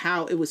at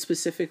how it was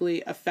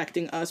specifically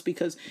affecting us,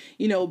 because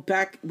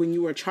back when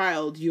you were a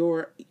child,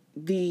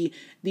 the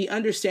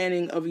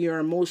understanding of your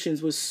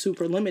emotions was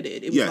super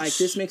limited. It was like,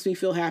 this makes me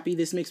feel happy,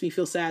 this makes me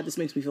feel sad, this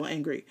makes me feel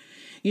angry.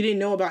 You didn't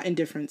know about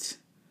indifference.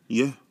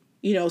 Yeah.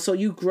 So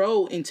you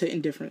grow into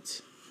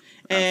indifference.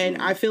 And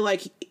absolutely. I feel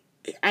like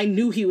I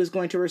knew he was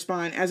going to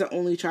respond as an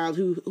only child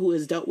who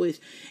has dealt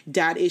with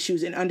dad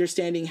issues, and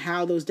understanding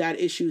how those dad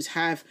issues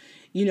have,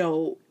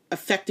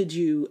 affected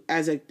you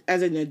as an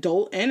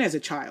adult and as a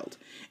child.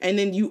 And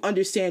then you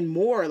understand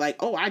more, like,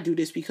 oh, I do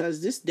this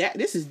because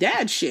this is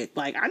dad shit.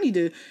 Like, I need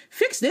to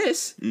fix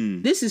this.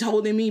 This is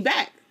holding me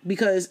back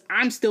because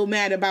I'm still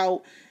mad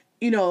about,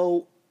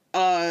 sitting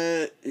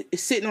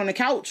on the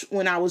couch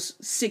when I was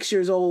 6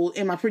 years old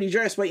in my pretty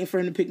dress waiting for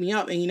him to pick me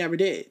up, and he never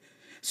did.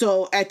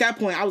 So at that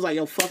point, I was like,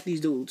 yo, fuck these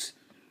dudes.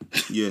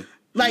 Yeah.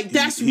 Like,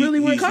 that's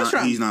really where it comes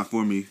from. He's not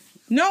for me.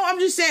 No, I'm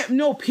just saying,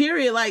 no,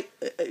 period. Like,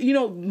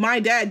 my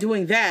dad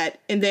doing that,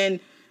 and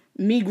then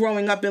me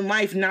growing up in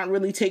life not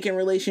really taking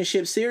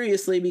relationships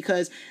seriously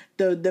because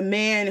the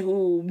man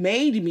who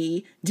made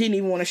me didn't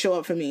even want to show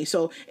up for me.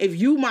 So if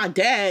you my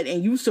dad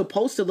and you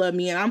supposed to love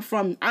me, and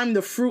I'm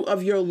the fruit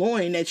of your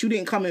loin that you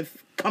didn't come and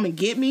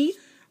get me,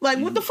 like,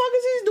 what the fuck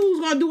is these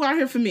dudes gonna do out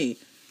here for me?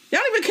 They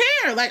don't even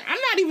care. Like, I'm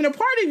not even a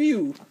part of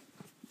you.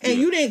 And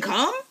you didn't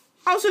come?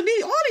 Oh, so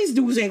all these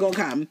dudes ain't gonna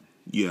come.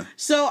 Yeah.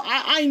 So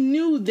I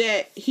knew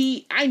that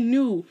he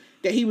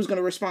was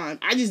gonna respond.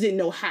 I just didn't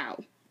know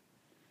how.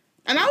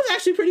 And I was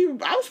actually pretty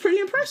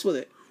impressed with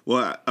it.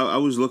 Well, I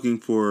was looking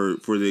for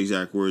the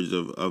exact words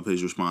of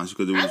his response,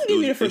 because it was, I can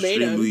give you the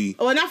verbatim. Extremely...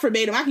 Well, not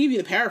verbatim. I can give you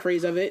the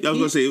paraphrase of it. Yeah, I was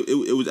gonna say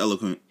it was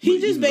eloquent.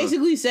 He just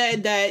basically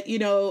said that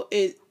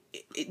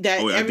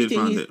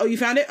everything. You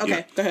found it? Okay,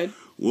 yeah. Go ahead.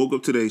 Woke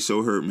up today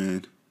so hurt,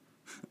 man.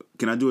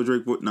 Can I do a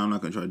Drake voice? No, I'm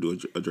not gonna try to do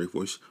a Drake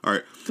voice. All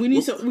right. We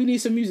need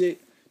some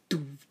music. I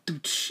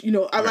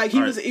like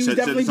he was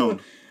definitely doing.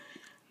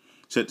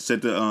 Set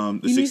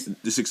the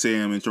 6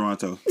 a.m. in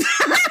Toronto.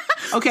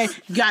 Okay,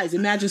 guys,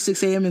 imagine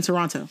 6 a.m. in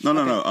Toronto.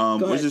 No.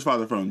 Where's his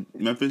father from?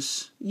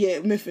 Memphis? Yeah,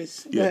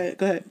 Memphis. Go ahead.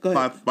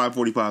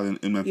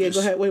 5:45 in Memphis. Yeah,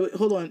 go ahead. Wait,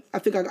 hold on. I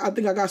think I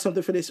got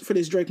something for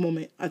this Drake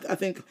moment. I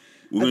think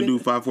we're gonna do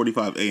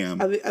 5:45 a.m.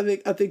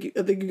 I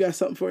think you got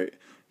something for it.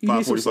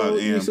 5:45 a.m.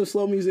 You need some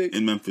slow music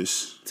in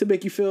Memphis to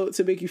make you feel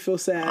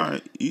sad. All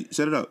right, you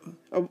set it up.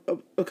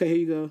 Okay, here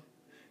you go.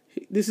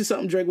 This is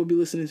something Drake will be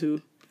listening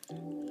to.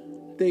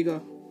 There you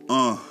go.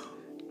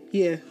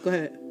 Yeah, go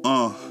ahead.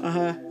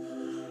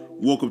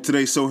 Woke up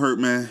today so hurt,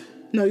 man.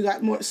 No, you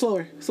got more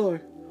slower.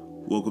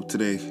 Woke up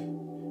today.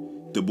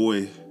 The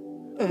boy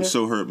was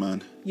so hurt,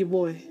 man. Your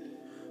boy.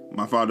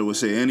 My father would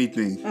say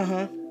anything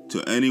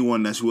to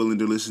anyone that's willing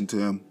to listen to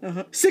him.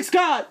 6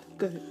 God.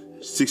 Go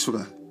ahead. 6 for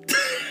God.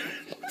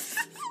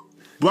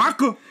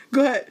 Blocker.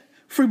 Go ahead.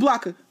 Free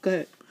Blocker. Go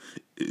ahead.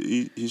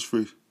 He's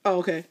free. Oh,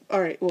 okay.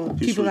 All right. Well,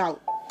 keep him out.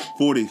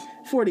 40.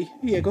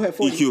 Yeah, go ahead.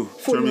 40. EQ.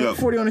 40, turn me up.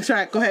 40 on the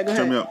track. Go ahead.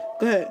 Turn me up.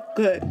 Go ahead.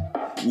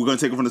 We're going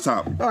to take it from the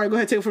top. All right, go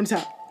ahead. Take it from the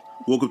top.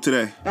 Woke up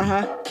today.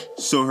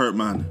 So hurt,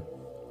 man.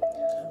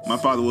 My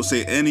father will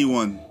say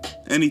anything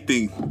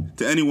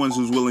to anyone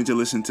who's willing to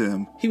listen to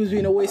him. He was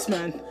being a waste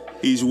man.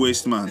 He's a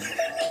waste man.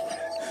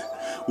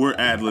 We're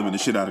ad-libbing the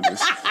shit out of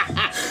this.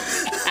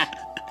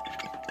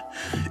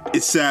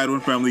 It's sad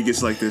when family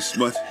gets like this,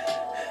 but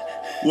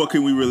what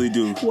can we really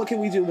do? What can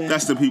we do, man?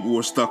 That's the people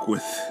we're stuck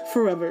with.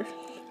 Forever.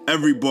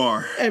 Every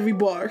bar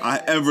I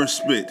ever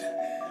spit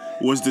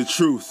was the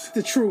truth.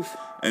 The truth.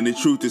 And the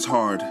truth is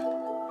hard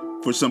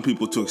for some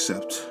people to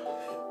accept.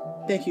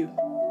 Thank you.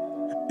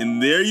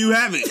 And there you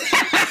have it.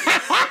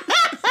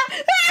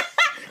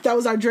 That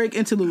was our Drake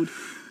interlude.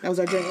 Always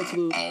been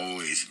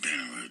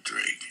with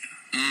Drake.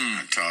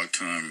 I talk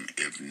to him,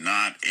 if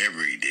not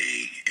every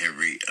day,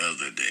 every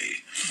other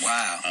day.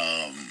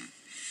 Wow.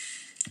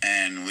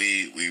 And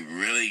we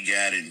really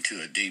got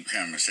into a deep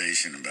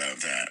conversation about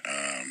that.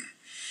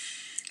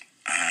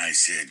 I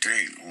said,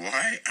 Drake,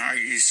 why are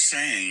you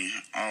saying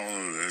all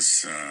of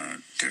this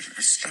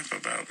different stuff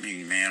about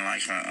me, man?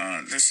 Like,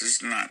 this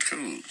is not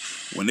cool.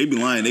 When they be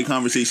lying, their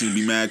conversations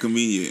be mad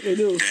convenient. They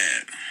do.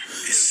 Dad,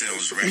 it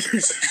sells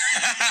records.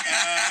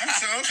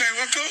 So, okay,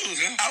 well, cool.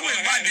 I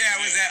wish my dad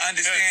was that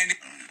understanding.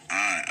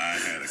 I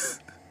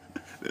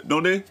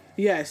Don't they?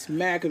 Yes,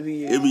 mad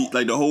convenient. It be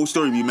like the whole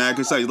story be mad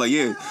concise. Like,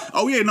 yeah,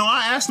 oh yeah, no,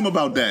 I asked him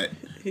about that.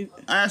 And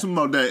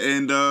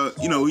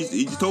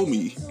he just told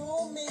me.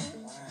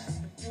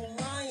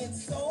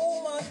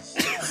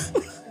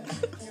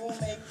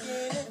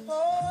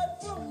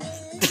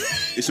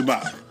 It's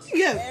about.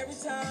 Yeah. Every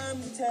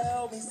time you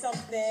tell me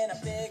something, I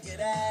figure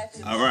that.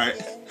 All right.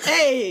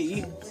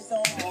 Hey. It's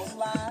almost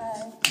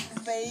like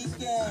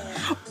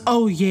faking.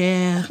 Oh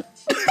yeah.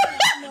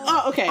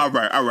 Oh, okay. All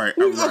right.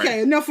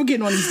 Okay, enough for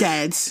getting on these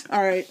dads.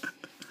 All right.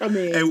 I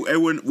mean,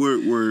 and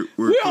we're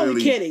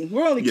only kidding.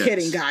 We're only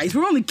kidding, guys.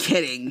 We're only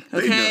kidding.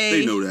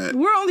 Okay, they know that.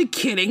 We're only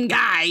kidding,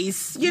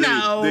 guys. You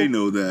know, they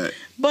know that.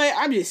 But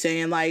I'm just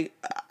saying, like,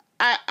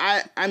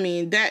 I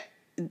mean that.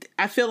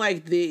 I feel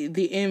like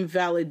the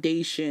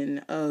invalidation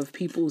of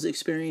people's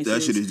experiences,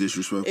 that shit is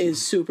disrespectful.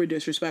 Is super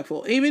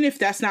disrespectful. Even if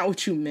that's not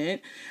what you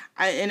meant.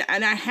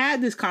 I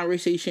had this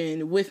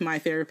conversation with my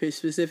therapist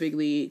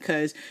specifically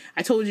because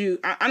I told you,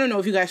 I don't know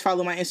if you guys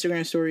follow my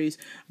Instagram stories,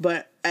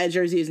 but at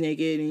Jersey is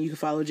Naked, and you can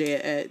follow Jay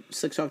at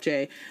Slick Talk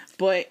Jay.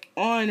 But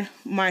on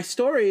my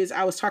stories,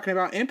 I was talking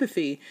about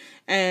empathy,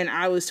 and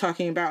I was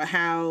talking about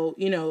how,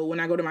 you know, when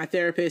I go to my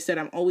therapist, that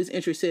I'm always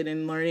interested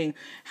in learning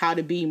how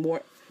to be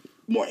more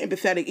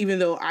empathetic, even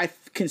though I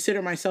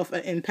consider myself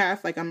an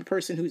empath. Like, I'm a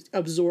person who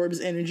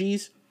absorbs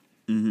energies,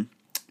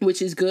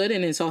 which is good,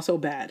 and it's also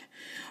bad.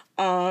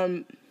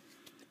 And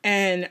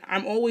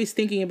I'm always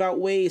thinking about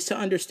ways to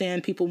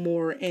understand people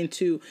more and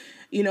to,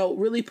 you know,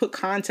 really put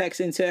context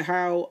into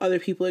how other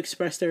people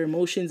express their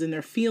emotions and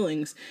their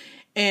feelings.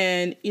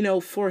 And, you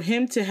know, for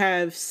him to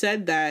have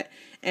said that,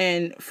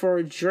 and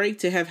for Drake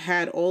to have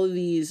had all of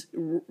these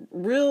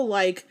real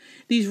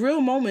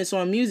moments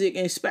on music,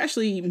 and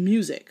especially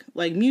music,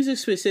 like music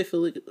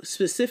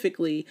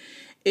specifically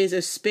is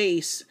a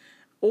space,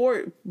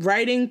 or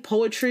writing,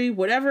 poetry,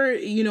 whatever,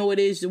 you know, it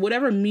is,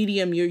 whatever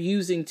medium you're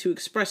using to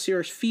express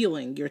your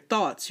feeling, your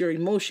thoughts, your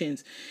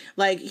emotions.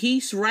 Like,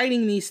 he's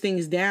writing these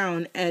things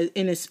down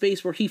in a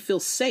space where he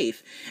feels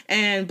safe.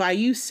 And by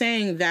you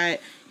saying that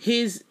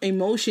his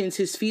emotions,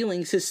 his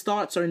feelings, his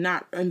thoughts are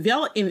not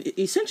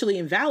essentially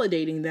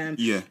invalidating them,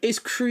 is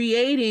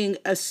creating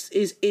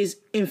is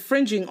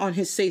infringing on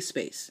his safe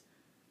space.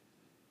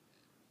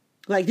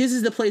 Like, this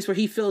is the place where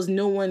he feels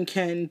no one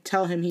can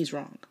tell him he's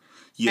wrong.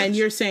 Yes. And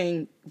you're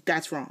saying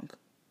that's wrong,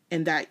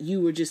 and that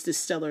you were just a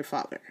stellar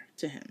father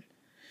to him.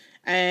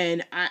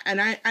 And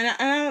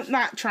I'm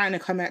not trying to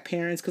come at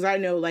parents, because I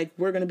know, like,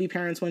 we're going to be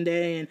parents one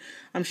day, and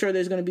I'm sure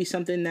there's going to be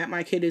something that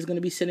my kid is going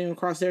to be sitting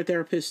across their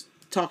therapist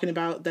talking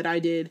about that I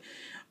did.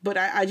 But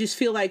I just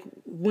feel like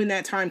when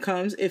that time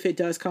comes, if it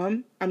does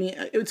come, I mean,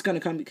 it's going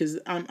to come, because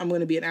I'm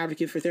going to be an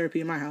advocate for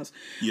therapy in my house.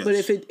 Yes. But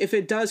if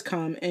it does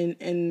come,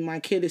 and my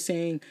kid is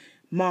saying,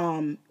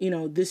 Mom, you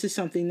know, this is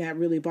something that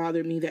really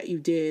bothered me that you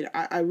did,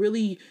 I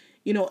really,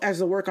 you know, as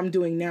the work I'm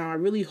doing now, I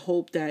really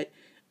hope that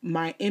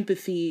my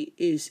empathy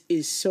is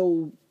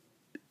so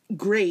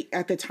great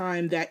at the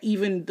time that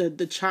even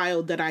the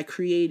child that I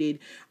created,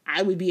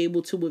 I would be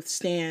able to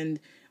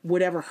withstand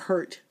whatever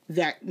hurt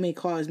that may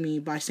cause me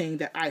by saying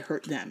that I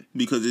hurt them.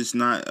 Because it's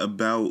not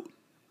about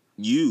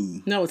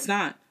you. No, it's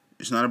not.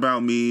 It's not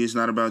about me. It's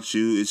not about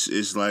you.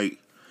 It's like,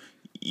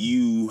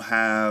 you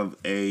have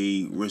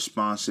a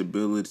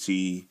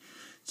responsibility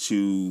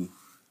to,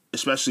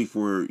 especially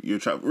for your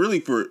child, really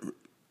for,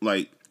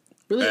 like,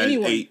 really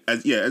anyone.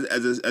 As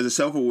a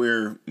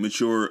self-aware,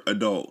 mature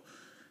adult,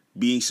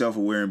 being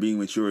self-aware and being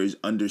mature is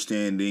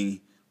understanding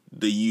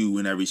the you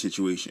in every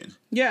situation.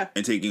 Yeah.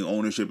 And taking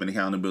ownership and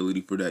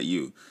accountability for that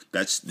you.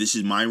 This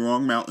is my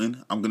wrong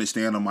mountain. I'm going to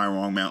stand on my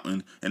wrong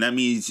mountain. And that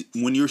means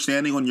when you're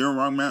standing on your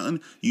wrong mountain,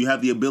 you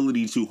have the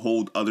ability to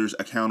hold others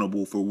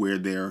accountable for where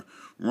they're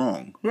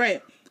wrong.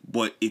 Right.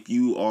 But if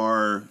you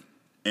are,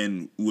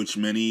 and which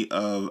many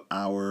of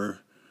our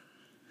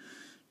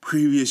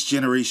previous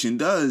generation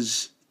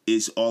does,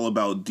 is all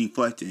about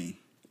deflecting.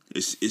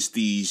 It's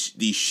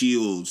these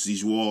shields,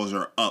 these walls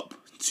are up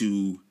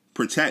to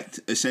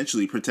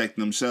essentially protect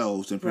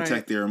themselves and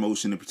protect their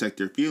emotion and protect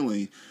their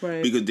feeling,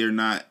 because they're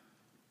not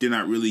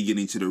really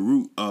getting to the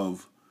root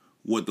of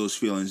what those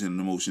feelings and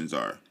emotions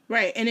are.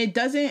 Right. And it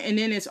doesn't, and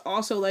then it's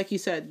also, like you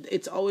said,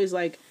 it's always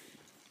like,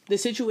 the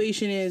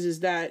situation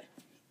is that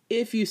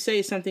if you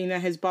say something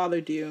that has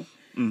bothered you,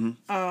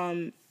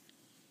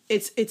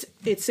 it's the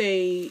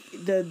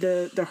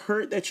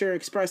hurt that you're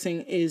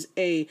expressing is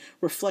a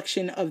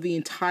reflection of the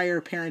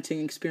entire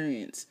parenting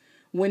experience.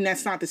 When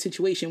that's not the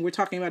situation, we're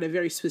talking about a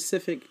very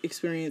specific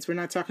experience. We're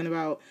not talking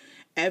about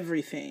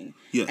everything.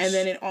 Yes. And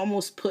then it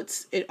almost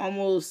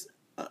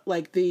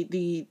like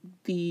the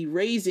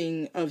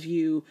raising of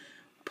you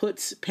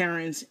puts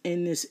parents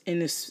in this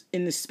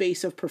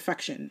space of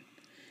perfection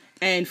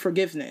and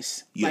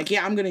forgiveness. Yes. Like,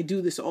 yeah, I'm going to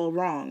do this all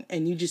wrong,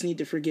 and you just need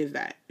to forgive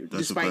that,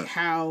 despite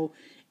how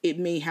it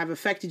may have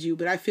affected you.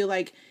 But I feel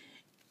like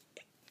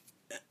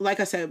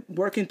I said,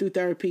 working through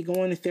therapy,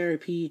 going to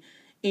therapy,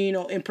 you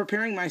know, and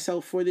preparing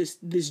myself for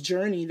this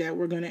journey that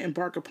we're going to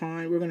embark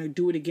upon. We're going to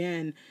do it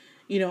again,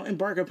 you know,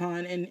 embark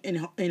upon,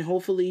 and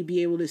hopefully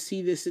be able to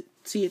see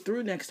it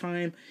through next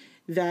time.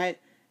 That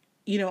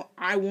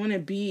I want to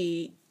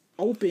be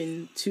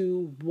open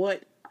to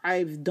what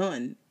I've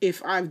done,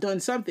 if I've done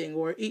something,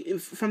 or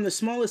if from the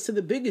smallest to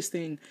the biggest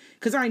thing,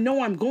 because I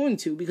know I'm going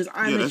to, because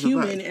I'm a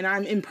human and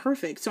I'm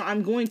imperfect. So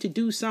I'm going to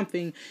do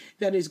something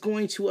that is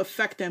going to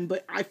affect them.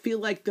 But I feel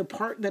like the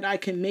part that I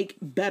can make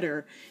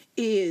better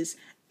is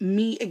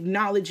me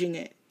acknowledging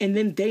it. And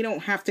then they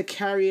don't have to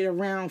carry it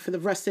around for the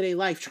rest of their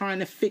life trying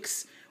to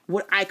fix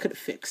what I could have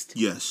fixed.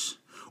 Yes.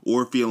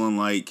 Or feeling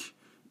like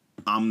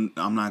I'm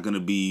not going to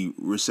be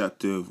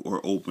receptive or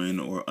open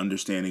or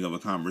understanding of a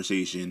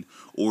conversation,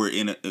 or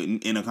in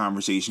a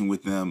conversation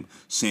with them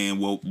saying,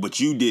 well, but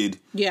you did.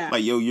 Yeah.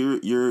 Like, yo,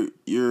 you're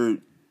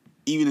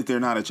even if they're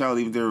not a child,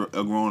 even if they're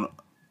a grown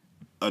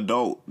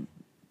adult,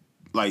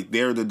 like,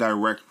 they're the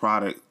direct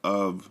product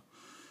of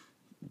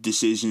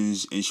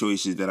decisions and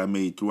choices that I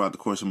made throughout the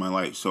course of my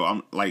life. So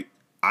I'm like,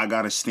 I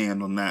got to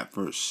stand on that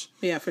first.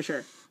 Yeah, for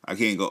sure. I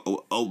can't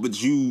go, oh,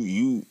 but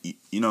you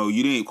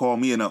didn't call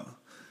me enough.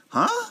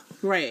 Huh?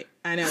 Right.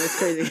 I know, it's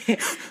crazy.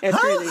 It's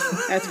crazy.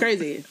 That's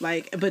crazy.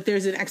 Like, but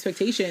there's an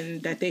expectation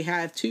that they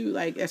have too.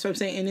 Like, that's what I'm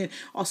saying. And then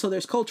also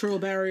there's cultural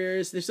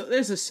barriers. There's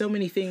just so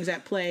many things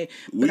at play.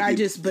 But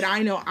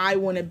I know I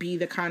want to be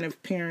the kind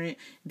of parent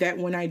that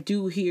when I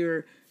do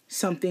hear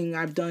something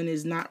I've done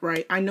is not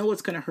right, I know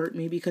it's going to hurt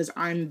me because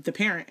I'm the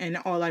parent and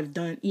all I've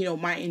done,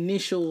 my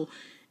initial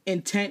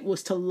intent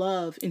was to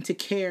love and to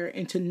care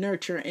and to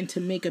nurture and to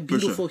make a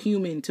beautiful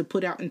human to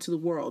put out into the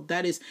world.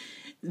 That is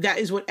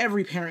what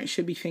every parent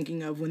should be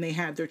thinking of when they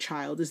have their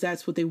child, is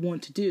that's what they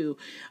want to do.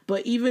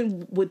 But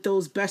even with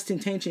those best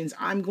intentions,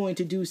 I'm going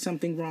to do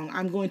something wrong.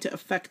 I'm going to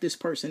affect this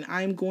person.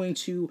 I'm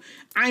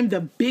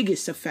the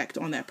biggest effect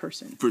on that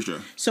person. For sure.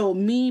 So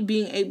me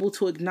being able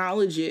to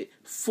acknowledge it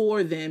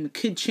for them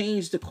could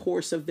change the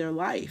course of their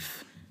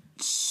life.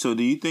 So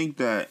do you think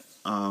that,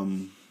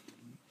 on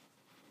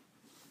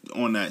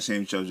that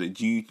same subject,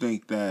 do you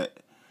think that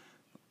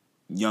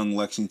young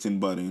Lexington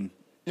Button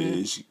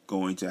is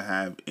going to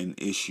have an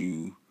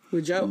issue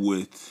with Joe,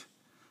 with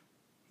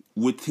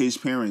his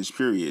parents,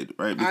 period,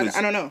 right? Because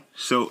I don't know.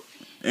 So,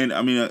 and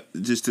I mean,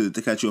 just to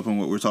catch you up on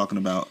what we're talking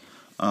about.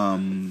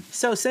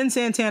 So Cyn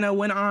Santana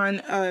went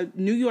on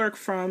New York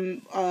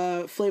from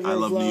Flavor of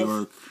Love. New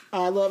York.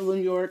 I love New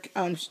York.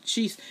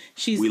 She's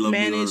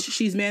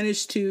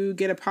managed to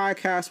get a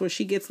podcast where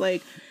she gets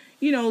like,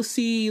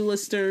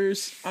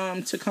 C-listers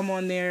to come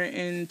on there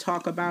and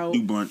talk about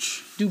do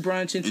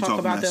brunch and talk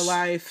about their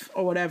life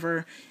or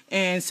whatever.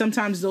 And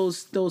sometimes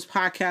those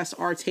podcasts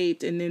are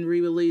taped and then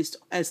re-released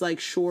as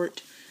like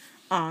short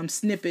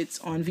snippets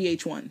on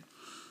VH1.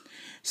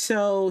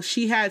 So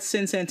she had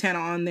Cyn Santana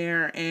on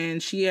there,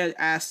 and she had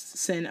asked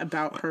Cyn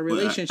about her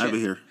relationship. I have it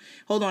here.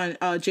 Hold on,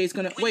 Jay's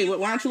gonna wait.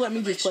 Why don't you let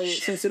me just play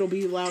it since it'll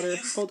be louder?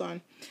 Hold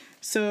on.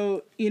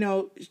 So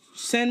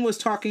Cyn was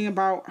talking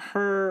about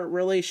her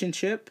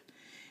relationship.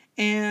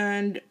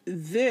 And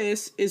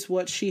this is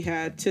what she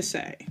had to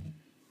say.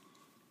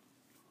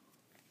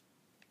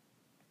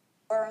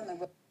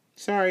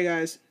 Sorry,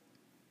 guys.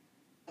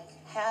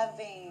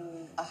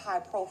 Having a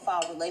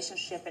high-profile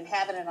relationship and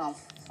having it on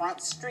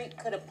Front Street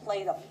could have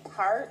played a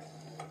part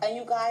in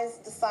you guys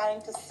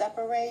deciding to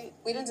separate.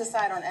 We didn't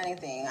decide on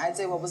anything. I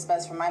did what was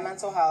best for my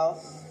mental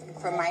health,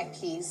 for my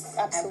peace,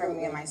 and for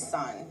me and my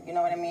son. You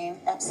know what I mean?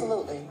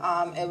 Absolutely.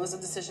 It was a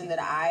decision that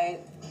I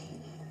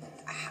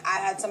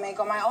had to make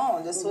on my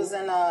own. This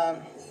wasn't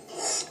a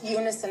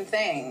unison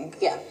thing.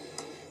 Yeah.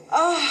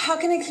 Oh, how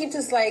can I keep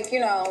this very You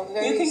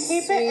can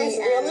keep it as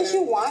real as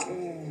you want,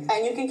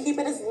 and you can keep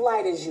it as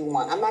light as you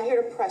want. I'm not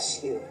here to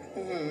press you.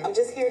 Mm-hmm. I'm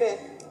just here to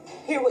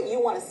hear what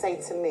you want to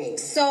say to me.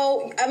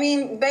 So,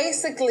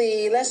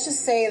 basically, let's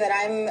just say that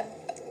I'm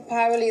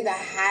probably the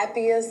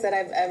happiest that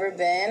I've ever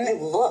been. You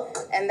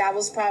look. And that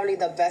was probably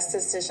the best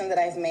decision that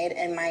I've made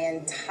in my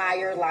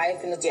entire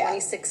life. In the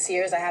 26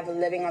 years I have been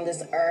living on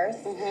this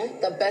earth,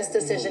 the best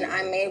decision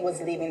I made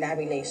was leaving that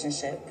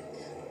relationship.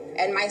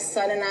 And my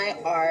son and I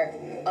are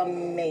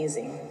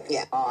amazing.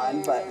 Yeah.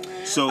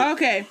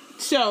 Okay,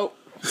 so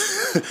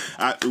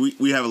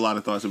we have a lot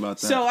of thoughts about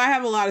that. So I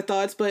have a lot of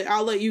thoughts, but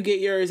I'll let you get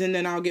yours and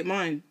then I'll get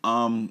mine.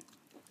 I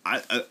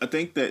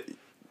think that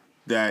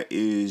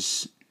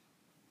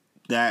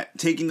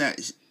taking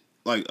that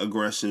like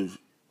aggressive.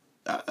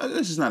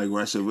 This is not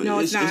aggressive. No,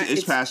 it's not.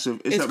 It's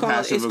passive. It's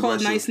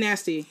called nice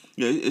nasty.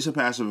 Yeah, it's a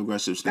passive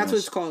aggressive stance. That's what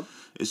it's called.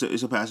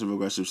 It's a passive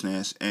aggressive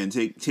stance, and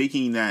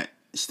taking that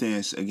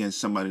stance against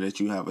somebody that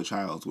you have a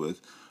child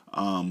with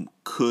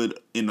could,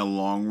 in the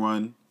long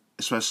run,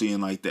 especially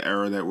in like the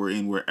era that we're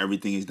in, where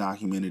everything is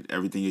documented,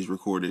 everything is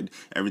recorded,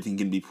 everything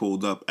can be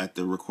pulled up at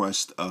the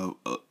request of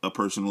a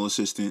personal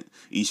assistant,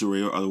 Issa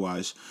Rae or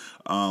otherwise.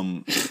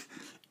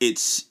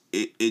 It's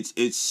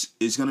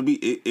gonna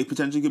be it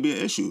potentially could be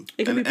an issue,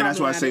 and that's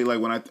why I say like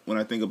when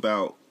I think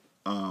about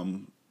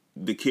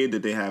the kid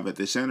that they have at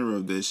the center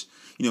of this,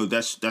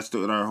 that's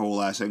what our whole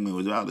last segment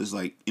was about. Is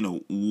like,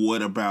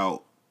 what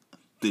about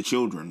the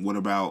children? What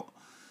about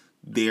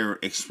their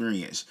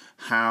experience?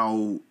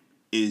 How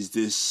is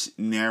this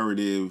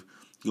narrative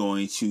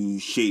going to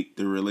shape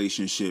the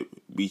relationship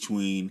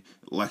between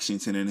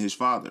Lexington and his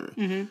father?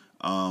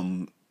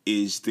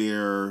 Is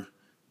there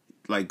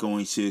like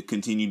going to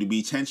continue to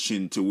be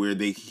tension to where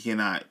they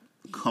cannot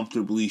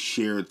comfortably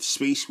share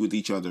space with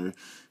each other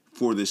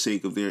for the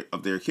sake of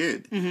their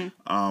kid?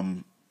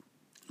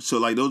 So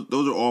like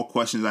those are all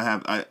questions I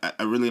have.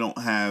 I really don't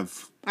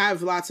have. I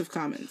have lots of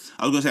comments.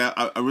 I was gonna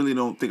say I really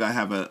don't think I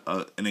have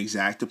an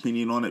exact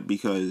opinion on it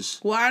because.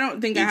 Well, I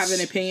don't think I have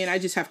an opinion. I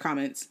just have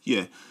comments.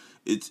 Yeah,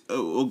 it's.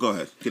 Well, go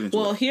ahead. Get into it.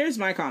 Well, here's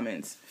my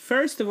comments.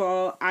 First of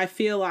all, I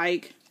feel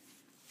like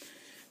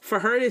for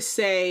her to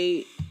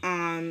say,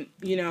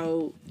 you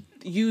know,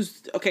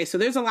 okay, so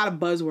there's a lot of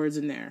buzzwords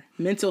in there.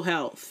 Mental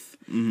health,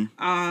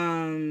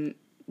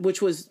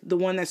 which was the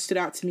one that stood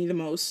out to me the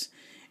most.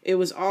 It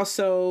was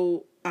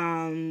also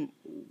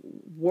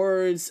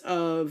words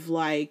of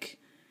like,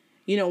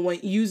 you know, when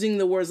using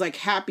the words like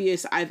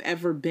happiest I've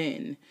ever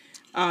been,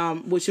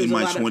 which was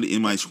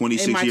in my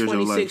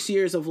 26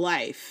 years of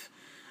life.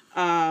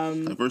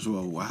 First of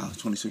all, wow,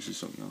 26 is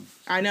so young.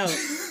 I know.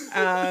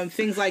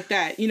 Things like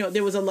that. You know,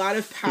 there was a lot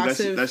of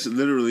passive. That's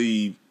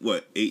literally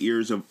what, 8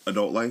 years of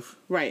adult life?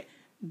 Right.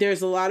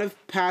 There's a lot of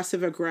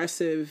passive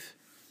aggressive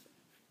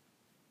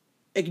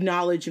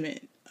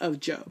acknowledgement of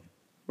Joe.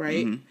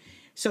 Right.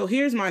 So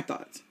here's my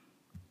thoughts.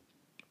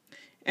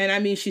 And I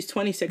mean, she's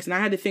 26, and I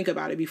had to think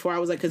about it before I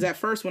was like, because at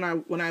first when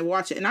I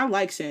watch it, and I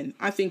like Sin,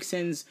 I think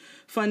Sin's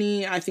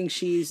funny. I think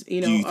she's, you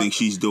know. Do you think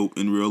she's dope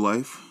in real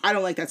life? I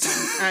don't like that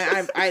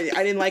song. I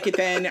didn't like it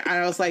then.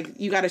 I was like,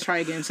 you got to try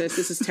again, sis.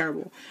 This is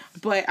terrible.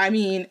 But I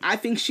mean, I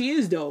think she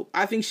is dope.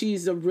 I think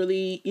she's a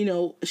really, you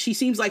know, she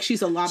seems like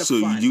she's a lot of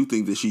fun. So you do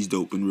think that she's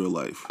dope in real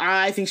life?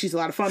 I think she's a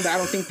lot of fun, but I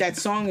don't think that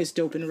song is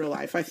dope in real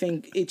life. I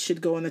think it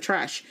should go in the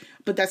trash.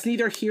 But that's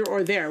neither here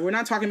or there. We're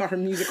not talking about her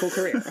musical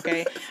career,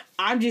 okay?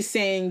 I'm just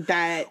saying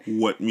that...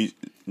 What music...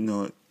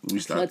 No, we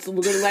stop.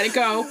 We're going to let it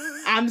go.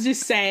 I'm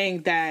just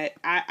saying that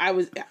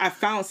I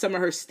found some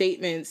of her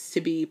statements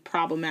to be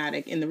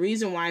problematic. And the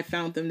reason why I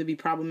found them to be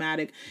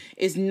problematic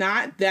is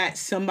not that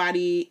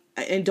somebody...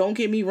 And don't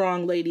get me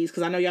wrong, ladies,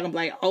 because I know y'all going to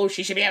be like, oh,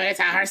 she should be able to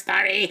tell her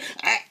story.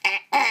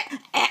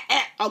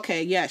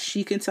 Okay, yes,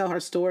 she can tell her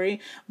story.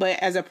 But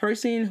as a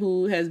person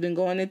who has been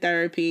going to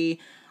therapy...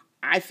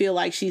 I feel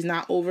like she's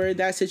not over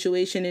that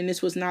situation, and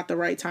this was not the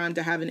right time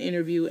to have an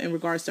interview in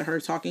regards to her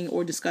talking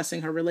or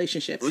discussing her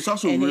relationship. It's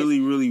also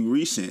really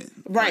recent.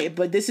 Right,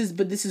 but this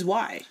is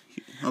why.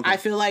 Okay. I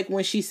feel like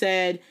when she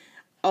said,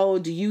 oh,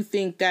 do you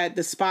think that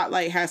the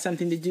spotlight has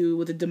something to do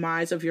with the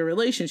demise of your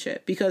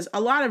relationship? Because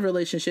a lot of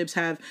relationships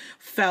have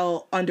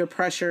fell under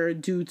pressure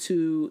due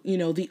to, you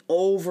know, the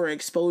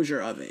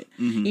overexposure of it.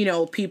 You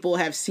know, people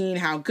have seen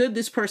how good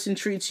this person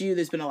treats you.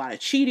 There's been a lot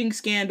of cheating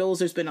scandals.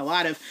 There's been a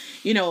lot of,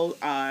 you know,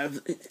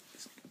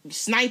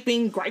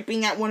 sniping,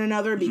 griping at one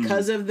another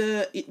because of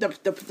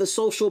the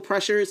social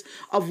pressures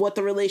of what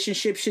the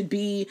relationship should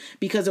be,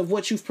 because of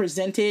what you've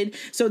presented.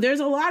 So there's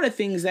a lot of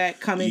things that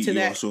come into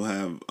that. You also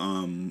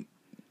have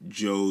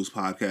Joe's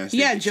podcast.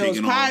 Yeah, Joe's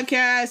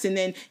podcast. And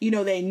then, you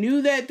know, they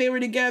knew that they were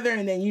together.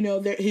 And then, you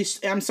know, his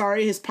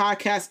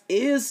podcast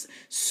is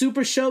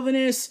super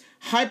chauvinist,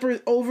 over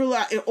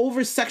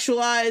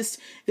sexualized.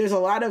 There's a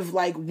lot of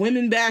like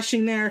women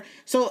bashing there.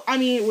 So, I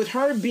mean, with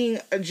her being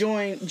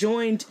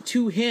joined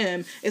to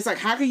him, it's like,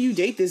 how can you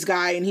date this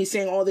guy? And he's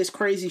saying all this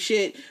crazy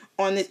shit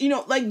on this, you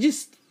know, like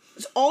just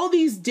all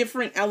these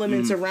different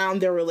elements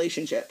around their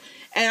relationship.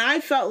 And I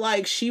felt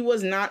like she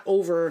was not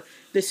over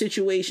the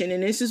situation.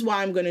 And this is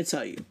why I'm going to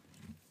tell you.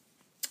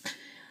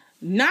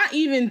 Not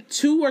even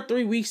 2 or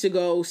 3 weeks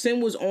ago, Sin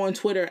was on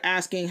Twitter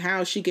asking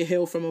how she could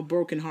heal from a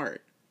broken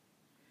heart.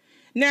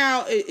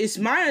 Now, it's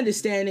my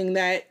understanding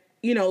that,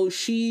 you know,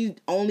 she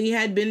only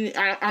had been,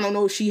 I don't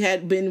know if she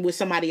had been with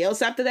somebody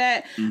else after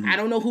that. I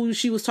don't know who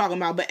she was talking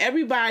about. But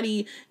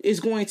everybody is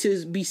going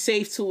to be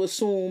safe to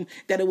assume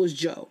that it was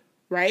Joe,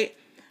 right?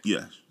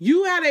 Yes.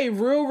 You had a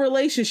real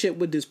relationship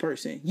with this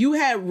person. You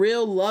had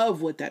real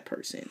love with that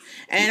person.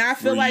 And I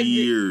feel like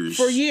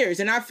for years.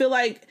 And I feel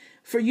like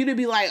for you to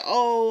be like,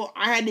 oh,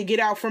 I had to get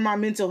out from my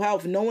mental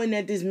health, knowing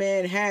that this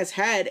man has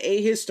had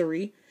a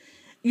history,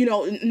 you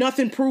know,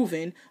 nothing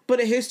proven, but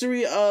a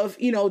history of,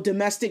 you know,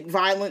 domestic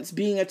violence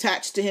being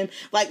attached to him.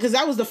 Like, because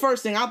that was the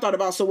first thing I thought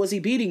about. So was he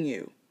beating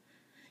you?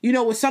 You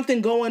know, with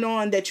something going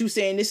on that you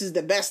saying this is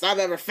the best I've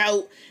ever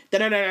felt, but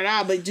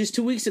just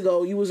 2 weeks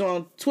ago you was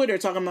on Twitter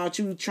talking about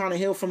you trying to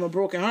heal from a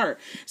broken heart.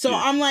 So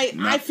yeah, I'm like,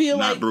 I feel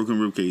like not broken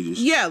rib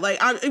cages. Yeah,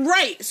 like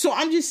right. So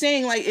I'm just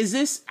saying, like, is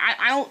this?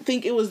 I don't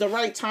think it was the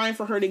right time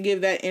for her to give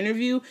that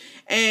interview.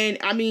 And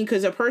I mean,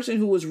 because a person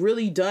who was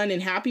really done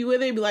and happy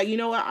with it, be like, you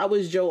know what, I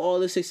wish Joe all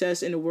the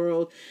success in the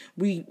world.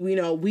 We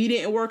know we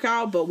didn't work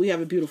out, but we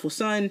have a beautiful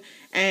son,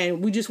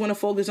 and we just want to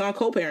focus on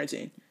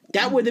co-parenting.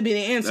 That would have been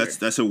the answer.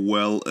 That's a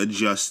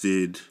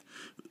well-adjusted,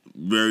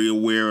 very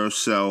aware of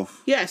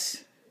self.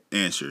 Yes.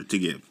 Answer to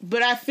give.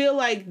 But I feel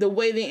like the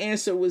way the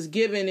answer was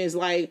given is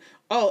like,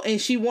 and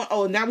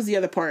that was the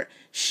other part.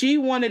 She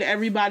wanted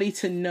everybody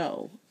to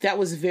know that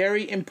was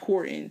very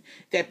important,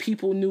 that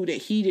people knew that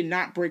he did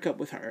not break up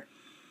with her.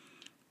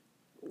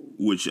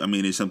 Which, I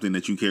mean, is something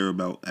that you care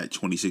about at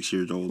 26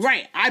 years old.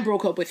 Right. I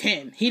broke up with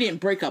him. He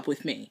didn't break up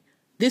with me.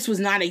 this was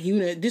not a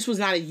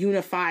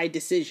unified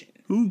decision.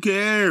 Who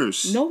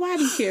cares?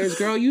 Nobody cares,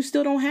 girl. You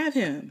still don't have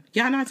him.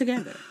 Y'all not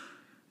together.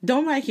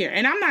 Don't like here.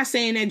 And I'm not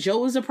saying that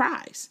Joe is a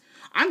prize.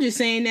 I'm just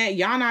saying that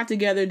y'all not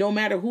together. Don't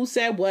matter who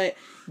said what.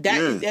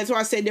 That's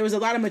why I said there's a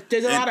lot of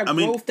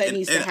growth that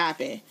needs to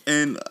happen.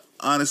 And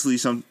honestly,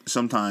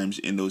 sometimes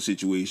in those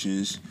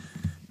situations,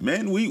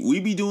 man, we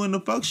be doing the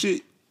fuck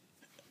shit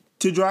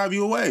to drive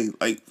you away.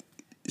 Like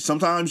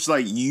sometimes,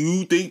 like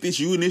you think that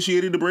you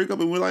initiated the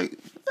breakup, and we're like,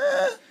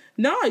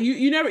 No,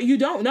 you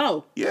don't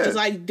know. Yeah. It's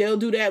like they'll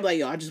do that, like,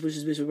 yo, I just wish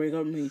this bitch would break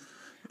up with me.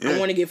 Yeah. I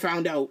want to get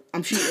found out.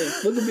 I'm cheating.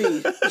 Look at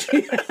me.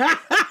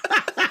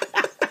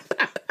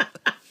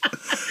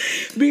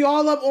 Be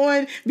all up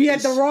on, be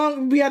at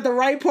the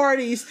right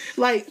parties,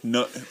 like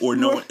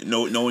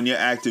knowing your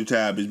active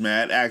tab is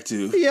mad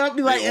active. Yeah,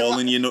 be like all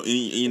in your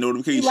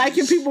notifications,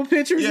 liking people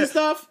pictures and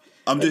stuff.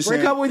 I'm just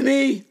break saying, up with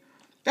me.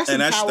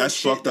 That's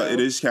fucked up. It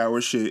is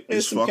coward shit.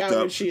 It's fucked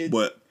up. Shit.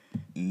 But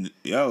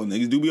yo,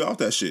 niggas do be off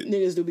that shit.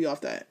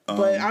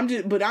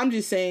 But I'm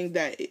just saying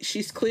that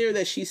she's clear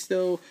that she's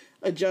still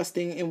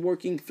adjusting and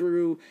working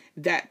through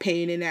that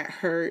pain and that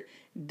hurt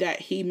that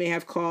he may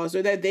have caused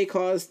or that they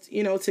caused,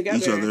 together.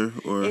 Each other,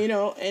 or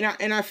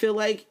and I feel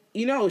like,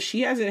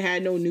 she hasn't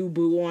had no new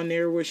boo on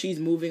there where she's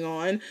moving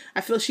on. I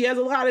feel she has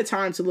a lot of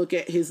time to look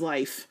at his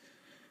life.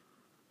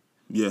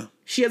 Yeah.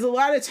 She has a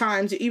lot of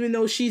time to, even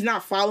though she's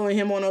not following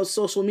him on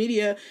social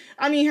media.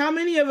 I mean, how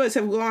many of us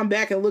have gone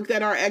back and looked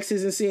at our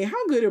exes and seen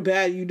how good or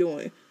bad you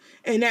doing?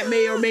 And that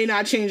may or may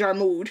not change our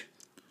mood.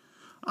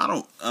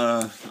 I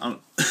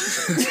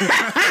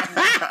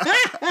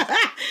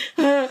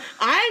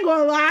ain't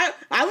gonna lie.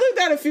 I looked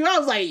at a few. I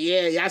was like,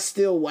 yeah, y'all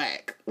still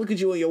whack. Look at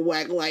you in your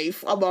whack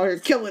life. I'm out here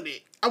killing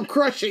it. I'm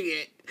crushing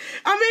it.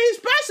 I mean,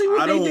 especially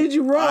when they did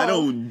you wrong. I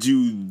don't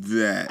do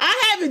that.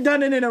 I haven't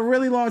done it in a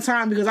really long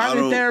time because I'm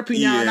in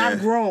therapy now and I've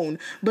grown.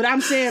 But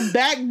I'm saying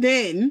back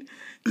then,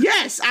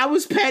 yes, I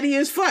was petty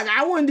as fuck.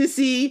 I wanted to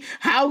see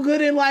how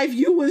good in life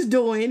you was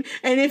doing.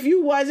 And if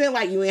you wasn't,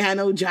 like, you ain't had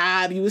no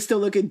job, you was still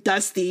looking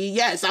dusty.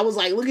 Yes, I was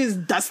like, look at this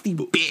dusty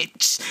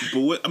bitch.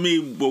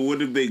 But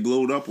what if they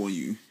glowed up on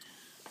you?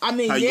 I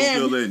mean, how yeah,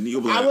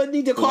 I would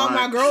need to call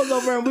my girls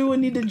over and we would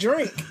need to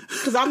drink.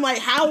 Because I'm like,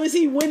 how is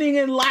he winning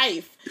in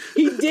life?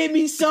 He did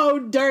me so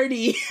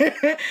dirty.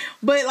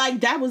 But, like,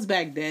 that was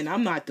back then.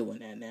 I'm not doing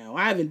that now.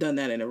 I haven't done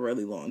that in a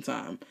really long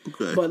time.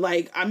 Okay. But,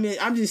 like, I mean,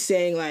 I'm just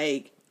saying,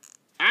 like,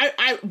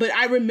 but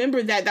I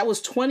remember that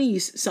was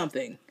 20s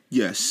something.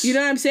 Yes. You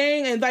know what I'm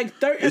saying? And, like,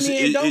 don't get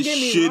me wrong.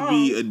 It should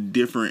be a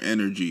different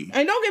energy.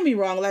 And don't get me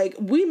wrong. Like,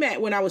 we met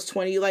when I was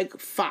 20, like,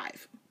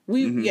 5.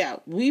 We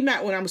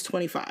met when I was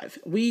 25.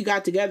 We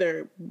got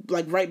together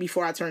like right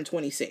before I turned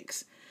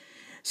 26.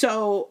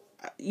 So,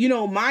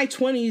 my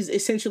 20s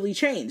essentially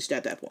changed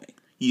at that point.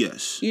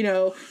 Yes.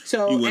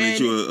 So you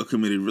went into a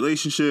committed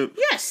relationship.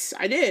 Yes,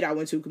 I did. I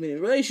went to a committed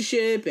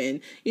relationship, and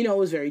it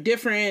was very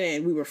different,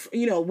 and we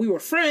were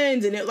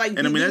friends, and it like.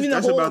 And I mean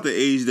that's about the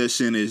age that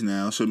Sin is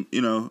now. So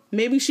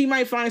maybe she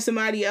might find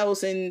somebody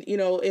else, and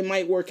it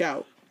might work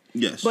out.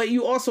 Yes. But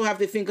you also have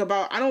to think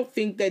about, I don't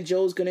think that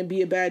Joe's going to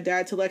be a bad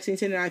dad to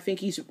Lexington, and I think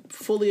he's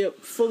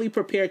fully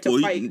prepared to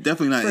fight.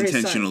 Definitely not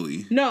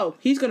intentionally. No,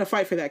 he's going to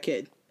fight for that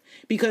kid.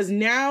 Because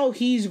now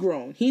he's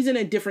grown. He's in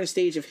a different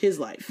stage of his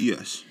life.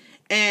 Yes.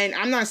 And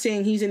I'm not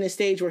saying he's in a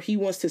stage where he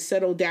wants to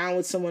settle down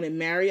with someone and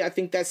marry. I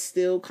think that's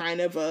still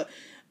kind of a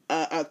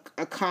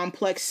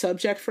complex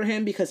subject for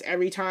him, because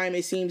every time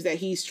it seems that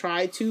he's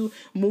tried to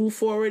move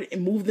forward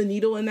and move the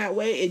needle in that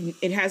way,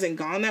 it hasn't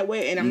gone that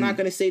way. And I'm not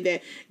going to say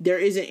that there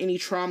isn't any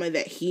trauma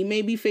that he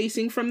may be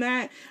facing from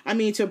that. I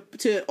mean,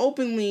 to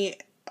openly,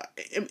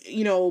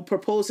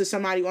 propose to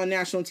somebody on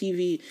national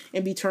TV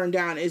and be turned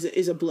down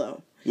is a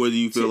blow. Whether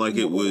you feel like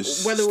it was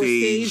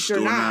staged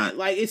or not.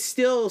 Like, it's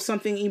still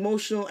something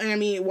emotional. And I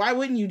mean, why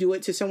wouldn't you do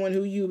it to someone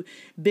who you've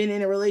been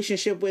in a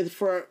relationship with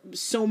for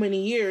so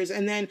many years,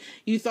 and then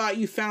you thought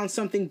you found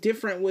something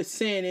different with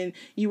Sin, and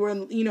you were,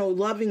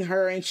 loving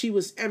her, and she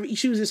was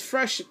this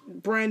fresh,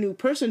 brand new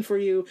person for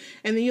you,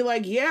 and then you're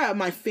like, yeah,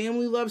 my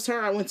family loves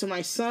her. I went to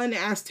my son,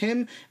 asked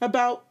him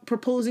about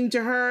proposing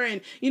to her, and,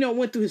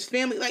 went through his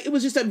family. Like, it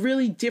was just a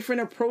really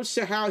different approach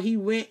to how he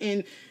went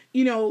and,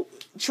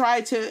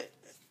 tried to,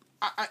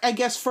 I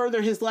guess,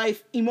 further his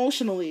life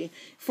emotionally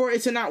for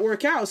it to not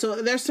work out.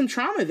 So there's some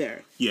trauma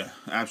there. Yeah,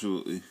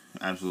 absolutely.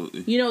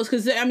 Absolutely. It's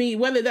because, I mean,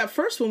 whether that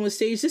first one was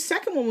staged, the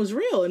second one was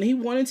real, and he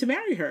wanted to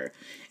marry her.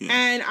 Yeah.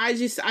 And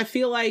I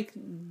feel like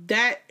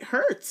that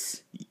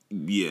hurts.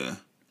 Yeah.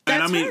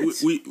 And I mean,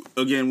 we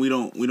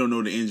don't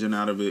know the ins and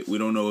out of it. We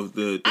don't know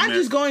if I'm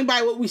just going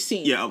by what we've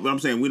seen. Yeah, but I'm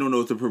saying we don't know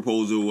if the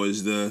proposal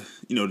was the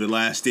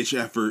last ditch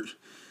effort.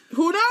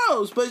 Who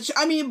knows? But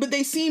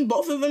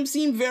both of them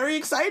seemed very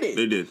excited.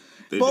 They did.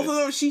 Both of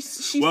them.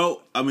 She.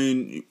 Well, I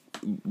mean,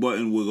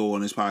 Button will go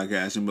on this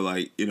podcast and be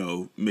like,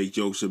 make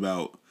jokes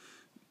about,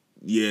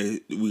 yeah,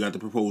 we got the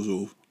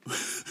proposal.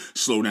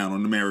 Slow down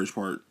on the marriage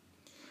part.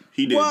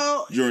 He did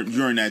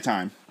during that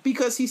time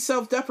because he's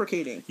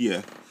self-deprecating.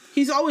 Yeah,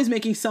 he's always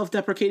making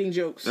self-deprecating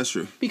jokes. That's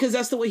true. Because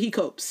that's the way he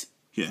copes.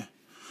 Yeah.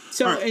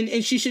 So, right.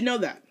 and she should know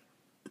that.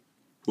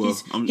 Well,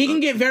 he can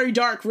get very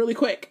dark really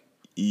quick.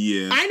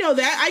 Yeah. I know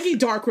that. I get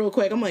dark real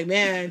quick. I'm like,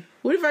 man,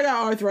 what if I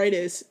got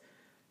arthritis?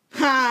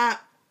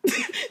 Ha!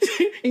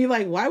 And you're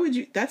like, why would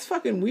you? That's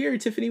fucking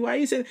weird, Tiffany. Why are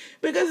you saying?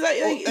 Because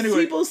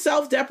anyway. People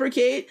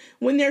self-deprecate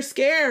when they're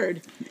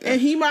scared, and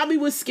he probably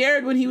was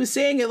scared when he was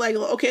saying it. Like,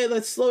 okay,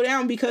 let's slow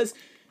down, because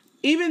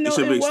even though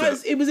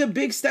it was a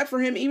big step for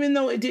him, even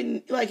though it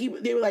didn't, like,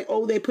 they were like,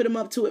 oh, they put him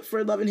up to it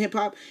for Love and Hip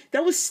Hop.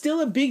 That was still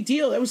a big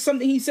deal. That was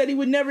something he said he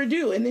would never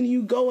do, and then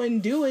you go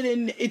and do it,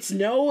 and it's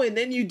no, and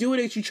then you do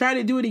it, and you try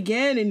to do it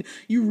again, and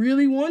you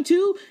really want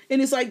to,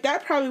 and it's like,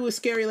 that probably was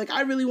scary. Like,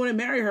 I really want to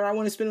marry her. I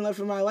want to spend the rest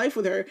of my life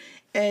with her,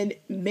 and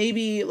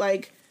maybe,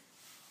 like,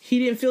 he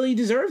didn't feel he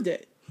deserved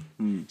it.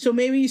 So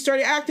maybe he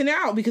started acting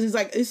out because he's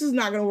like, this is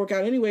not going to work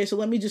out anyway, so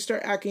let me just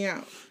start acting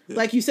out. Yeah.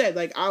 Like you said,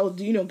 like,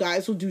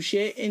 guys will do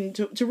shit and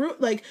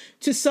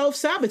to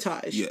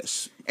self-sabotage.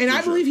 Yes. And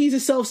I believe he's a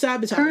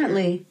self-sabotager.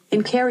 Currently,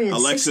 in Cary,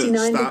 it's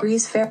 69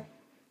 degrees Fahrenheit.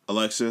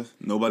 Alexa,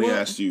 nobody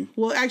asked you.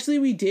 Well, actually,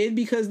 we did,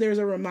 because there's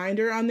a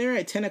reminder on there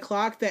at 10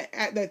 o'clock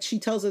that she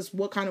tells us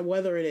what kind of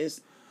weather it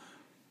is.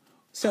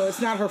 So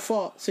it's not her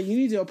fault. So you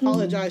need to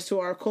apologize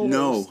to our co-host.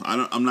 No,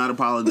 I'm not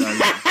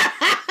apologizing.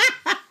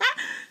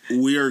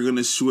 We are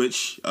gonna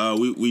switch.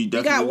 We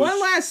definitely got one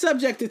last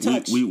subject to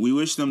touch. We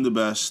wish them the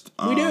best.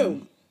 We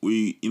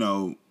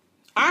do.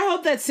 I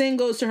hope that Sin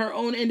goes to her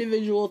own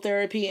individual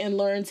therapy and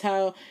learns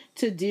how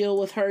to deal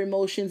with her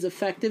emotions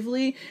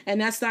effectively.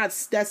 And that's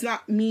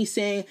not me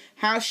saying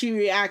how she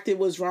reacted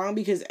was wrong,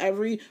 because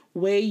every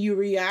way you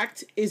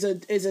react is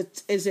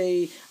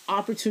a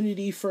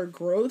opportunity for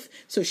growth.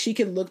 So she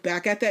can look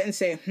back at that and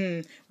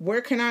say,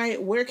 where can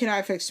I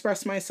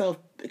express myself?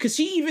 Because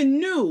she even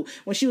knew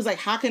when she was like,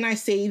 how can I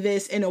say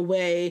this in a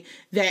way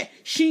that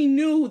she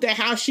knew that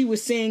how she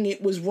was saying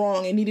it was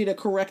wrong and needed a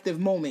corrective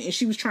moment, and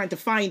she was trying to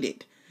find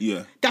it.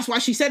 Yeah. That's why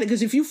she said it,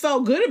 because if you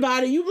felt good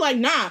about it, you'd be like,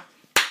 nah,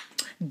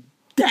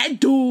 that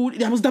dude,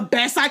 that was the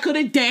best I could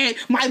have done.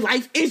 My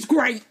life is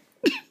great.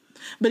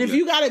 But if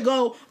you gotta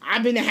go,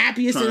 I've been the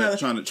happiest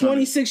in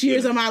 26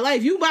 years of my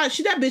life.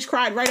 That bitch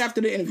cried right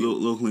after the interview.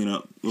 Little clean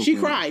up. She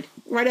cried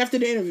right after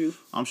the interview.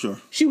 I'm sure.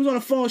 She was on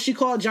the phone. She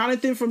called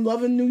Jonathan from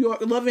Love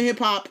and Hip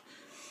Hop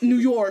New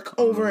York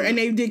over, and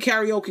they did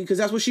karaoke, because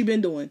that's what she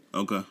been doing.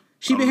 Okay.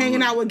 She been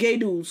hanging out with gay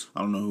dudes.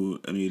 I don't know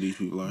who any of these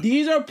people are.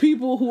 These are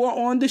people who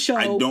are on the show.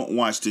 I don't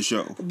watch the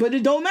show. But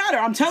it don't matter.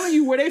 I'm telling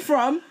you where they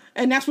from,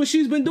 and that's what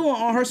she's been doing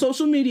on her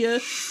social media.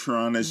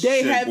 Trying to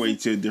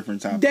segue to a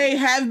different topic. They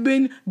have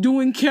been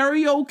doing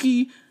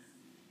karaoke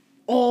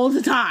all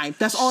the time.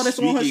 That's all that's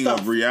on her stuff. Speaking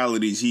of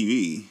reality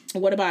TV.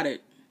 What about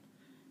it?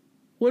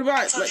 What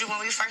about I told you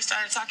when we first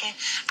started talking,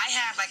 I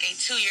have like a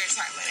 2-year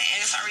time limit,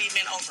 and it's already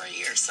been over a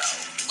year. So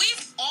we've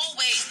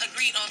always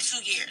agreed on 2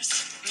 years.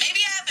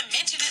 Maybe I haven't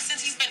mentioned it since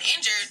he's been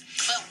injured,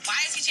 but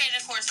why is he changing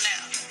course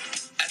now?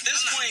 At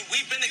this point,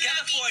 we've been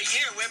together for a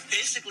year. We're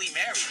basically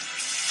married.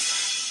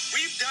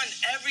 We've done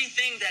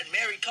everything that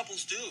married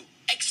couples do.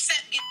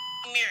 Except get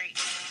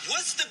married.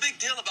 What's the big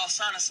deal about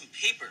signing some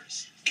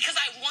papers? Because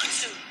I want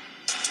to.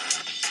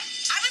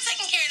 I've been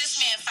taking care of this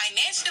man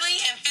financially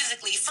and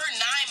physically for 9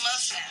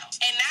 months now.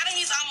 And now that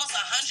he's almost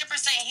 100%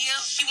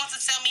 healed, he wants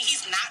to tell me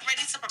he's not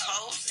ready to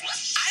propose.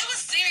 I was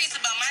serious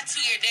about my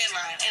 2-year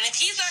deadline. And if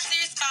he's not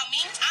serious about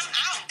me, I'm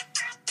out.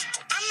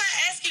 I'm not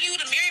asking you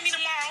to marry me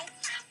tomorrow.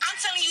 I'm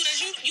telling you that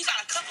you got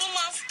a couple of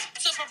months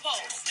to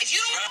propose. If you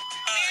don't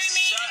marry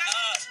me,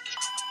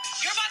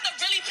 you're about to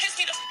really piss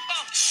me the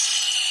off.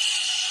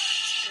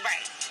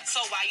 Right.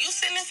 So while you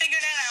sitting and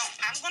figure that out,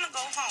 I'm going to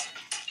go home.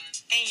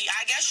 And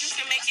I guess you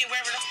can make it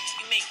wherever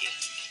you make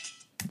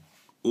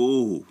it.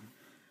 Ooh.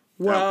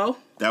 Well,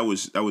 that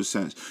was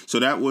sense. So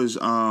that was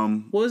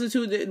what was the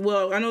two?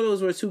 Well, I know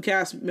those were 2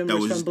 cast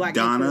members from Black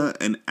Donna Ink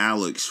Crew. and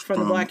Alex from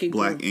the Black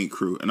Ink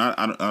Crew. And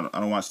I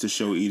don't watch the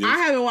show either. I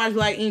haven't watched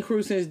Black Ink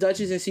Crew since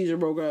Duchess and Caesar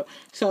broke up.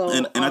 So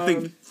and I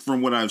think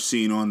from what I've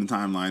seen on the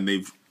timeline,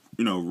 they've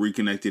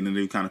reconnected and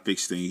they've kind of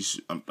fixed things.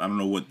 I don't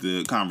know what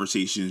the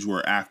conversations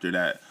were after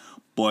that,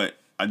 but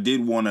I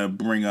did want to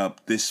bring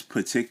up this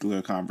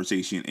particular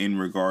conversation in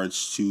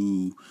regards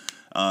to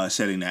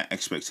setting that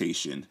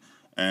expectation.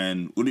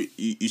 And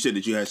you said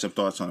that you had some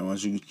thoughts on it. Why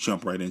don't you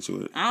jump right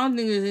into it? I don't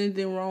think there's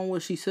anything wrong with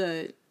what she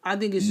said. I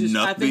think it's just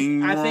I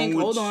think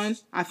hold on.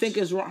 I think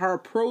it's her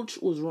approach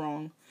was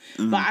wrong.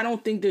 Mm-hmm. But I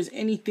don't think there's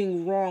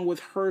anything wrong with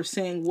her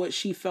saying what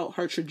she felt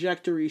her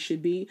trajectory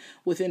should be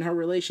within her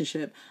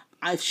relationship.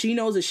 If she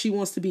knows that she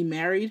wants to be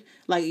married,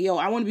 like, yo,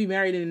 I want to be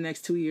married in the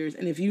next 2 years.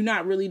 And if you're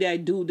not really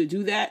that dude to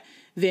do that,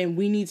 then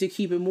we need to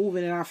keep it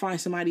moving and I'll find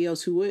somebody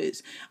else who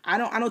is. I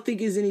don't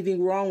think there's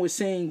anything wrong with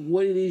saying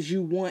what it is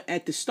you want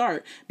at the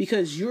start,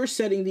 because you're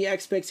setting the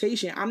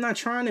expectation. I'm not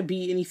trying to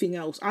be anything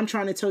else. I'm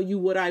trying to tell you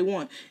what I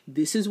want.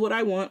 This is what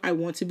I want. I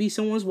want to be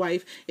someone's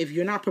wife. If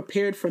you're not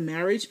prepared for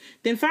marriage,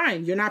 then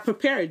fine. You're not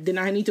prepared. Then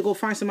I need to go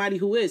find somebody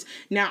who is.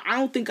 Now, I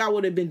don't think I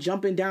would have been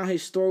jumping down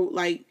his throat.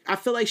 Like, I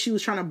feel like she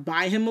was trying to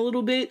buy him a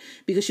little bit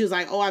because she was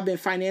like, oh, I've been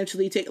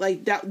financially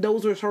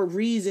those were her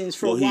reasons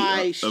for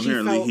why she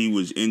apparently felt... he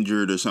was injured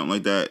injured or something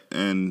like that,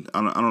 and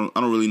I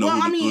don't really know.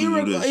 Well,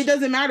 it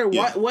doesn't matter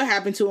what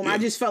happened to him. Yeah. I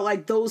just felt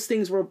like those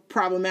things were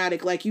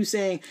problematic. Like you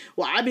saying,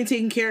 well, I've been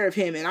taking care of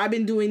him, and I've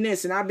been doing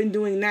this, and I've been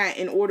doing that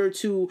in order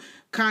to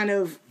kind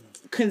of,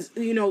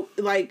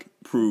 like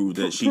prove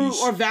that she's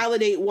or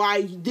validate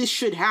why this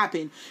should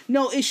happen.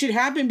 No, it should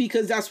happen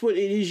because that's what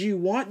it is you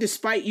want.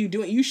 Despite you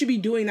doing, you should be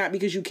doing that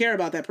because you care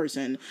about that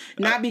person,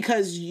 not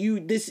because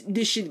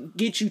this should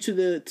get you to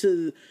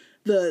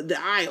the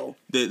aisle.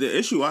 The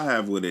issue I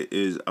have with it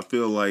is I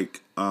feel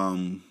like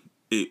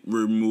it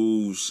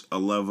removes a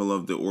level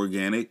of the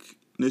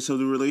organicness of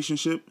the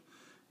relationship.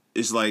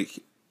 It's like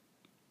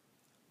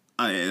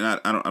I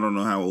don't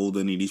know how old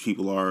any of these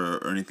people are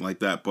or anything like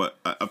that, but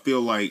I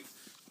feel like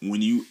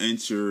when you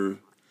enter,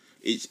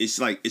 it's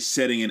like it's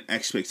setting an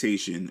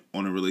expectation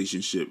on a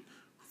relationship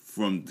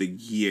from the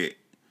get,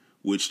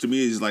 which to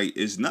me is like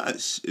it's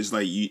nuts. It's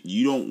like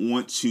you don't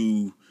want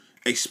to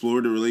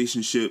explore the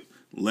relationship,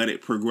 let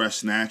it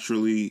progress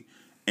naturally,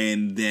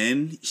 and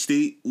then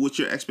state what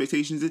your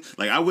expectations is.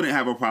 Like I wouldn't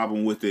have a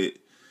problem with it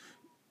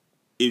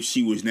if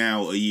she was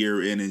now a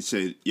year in and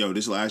said, "Yo,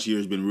 this last year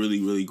has been really,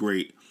 really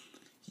great.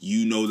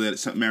 You know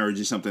that marriage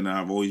is something that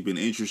I've always been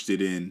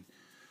interested in.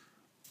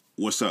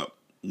 What's up?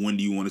 When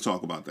do you want to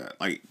talk about that?"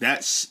 Like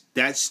that's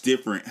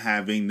different,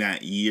 having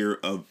that year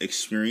of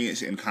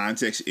experience and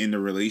context in the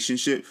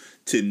relationship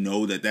to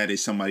know that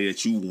is somebody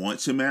that you want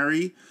to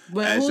marry,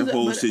 as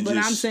opposed to just. But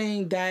I'm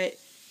saying that.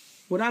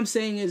 What I'm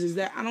saying is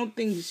that I don't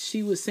think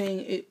she was saying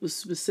it was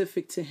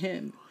specific to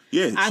him.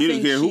 Yeah, she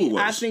didn't care who it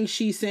was. I think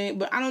she's saying,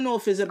 but I don't know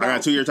if it's about. I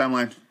got a 2-year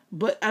timeline.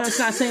 But I'm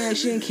not saying that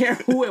she didn't care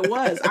who it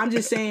was. I'm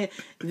just saying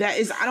that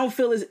I don't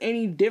feel it's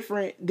any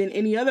different than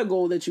any other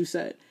goal that you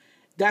said.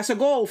 That's a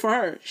goal for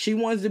her. She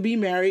wants to be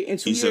married in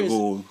 2 years. It's a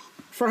goal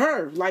for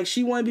her. Like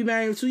she wanted to be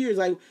married in 2 years.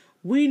 Like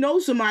we know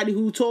somebody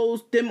who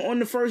told them on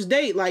the first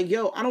date, like,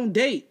 "Yo, I don't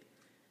date.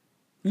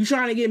 You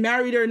trying to get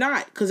married or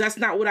not? Because that's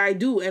not what I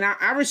do." And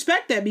I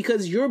respect that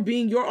because you're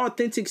being your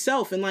authentic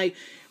self. And like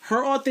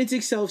her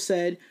authentic self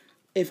said,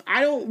 if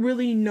I don't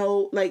really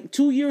know, like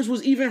 2 years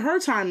was even her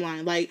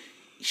timeline. Like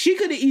she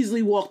could have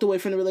easily walked away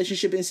from the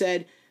relationship and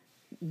said,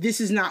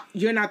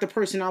 you're not the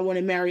person I want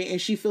to marry. And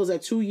she feels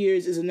that 2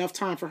 years is enough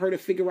time for her to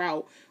figure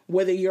out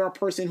whether you're a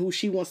person who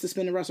she wants to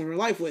spend the rest of her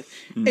life with.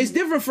 Mm. It's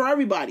different for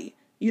everybody.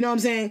 You know what I'm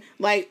saying?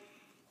 Like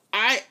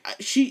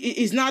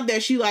it's not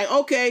that she like,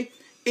 okay,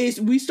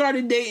 we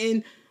started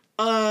dating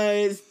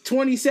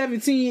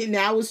 2017.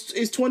 Now it's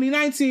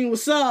 2019.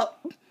 What's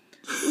up?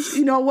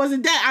 It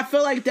wasn't that. I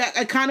feel like that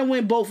it kind of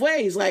went both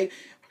ways. Like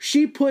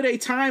she put a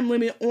time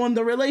limit on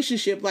the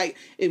relationship. Like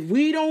if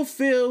we don't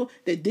feel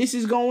that this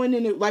is going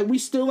in, like we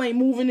still ain't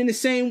moving in the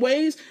same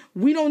ways,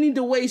 we don't need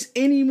to waste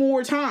any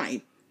more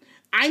time.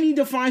 I need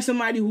to find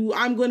somebody who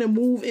I'm going to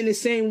move in the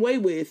same way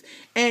with.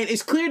 And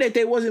it's clear that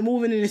they wasn't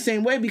moving in the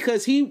same way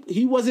because he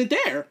wasn't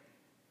there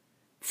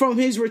from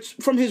his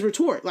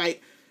retort.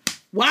 Like,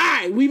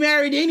 why? We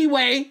married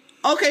anyway.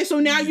 Okay, so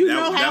now you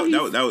know how he...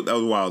 That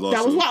was wild also.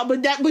 That was wild,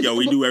 but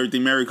we do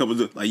everything married couples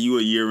do. Like, you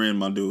a year in,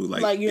 my dude.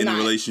 Like in a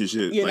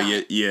relationship. You're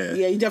not. Yeah,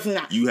 you're definitely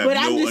not. You have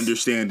no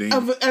understanding.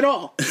 At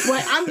all.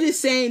 But I'm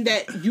just saying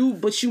that you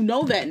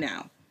know that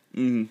now.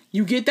 Mm-hmm.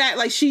 You get that?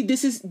 Like,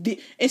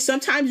 and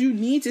sometimes you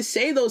need to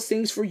say those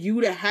things for you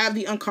to have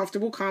the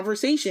uncomfortable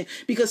conversation.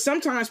 Because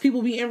sometimes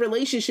people be in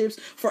relationships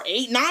for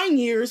 8-9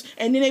 years,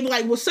 and then they be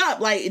like, "What's up?"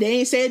 Like, they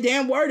ain't say a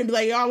damn word and be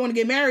like, "Yo, I want to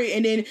get married,"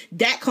 and then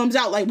that comes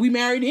out like we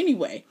married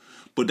anyway.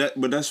 But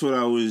that's what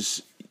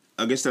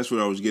I guess that's what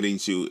I was getting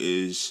to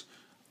is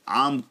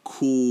I'm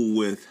cool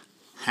with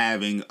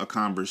having a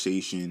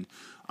conversation.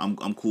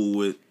 I'm cool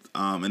with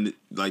and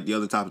like the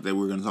other topic that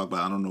we're going to talk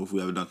about, I don't know if we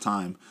have enough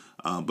time,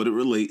 but it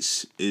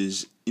relates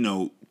is,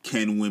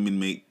 can women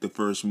make the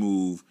first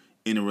move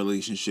in a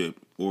relationship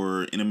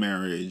or in a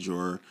marriage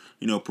or,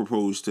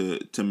 propose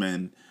to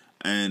men?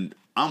 And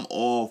I'm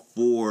all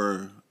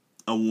for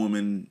a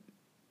woman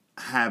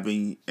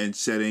having and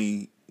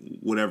setting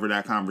whatever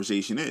that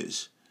conversation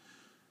is,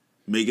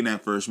 making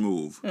that first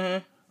move,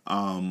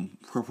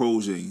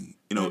 proposing,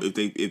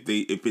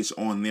 if it's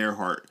on their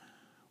heart,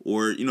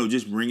 or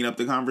just bringing up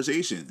the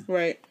conversation.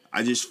 Right.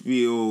 I just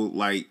feel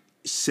like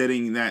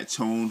setting that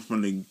tone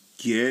from the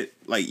get,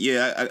 like,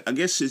 yeah, I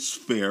guess it's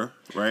fair,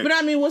 right? But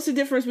I mean, what's the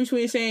difference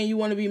between saying you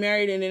want to be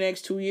married in the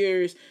next 2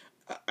 years,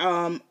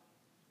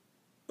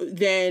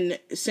 than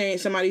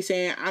somebody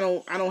saying I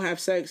don't have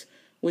sex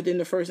within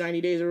the first 90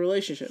 days of a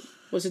relationship?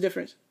 What's the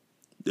difference?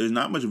 There's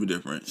not much of a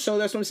difference. So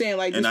that's what I'm saying.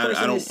 Like, and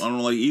I don't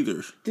like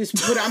either.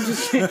 But I'm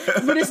just saying,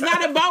 but it's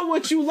not about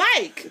what you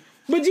like.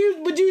 But do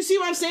you see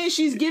what I'm saying?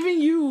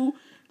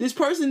 This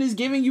person is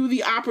giving you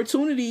the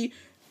opportunity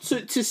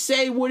to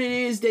say what it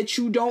is that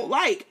you don't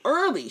like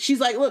early. She's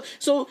like, look,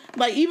 so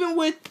like even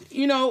with,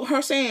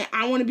 her saying,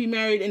 I want to be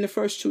married in the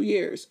first 2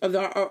 years of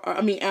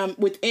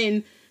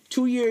within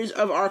 2 years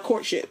of our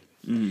courtship.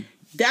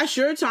 Mm-hmm. that's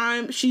your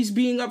time. She's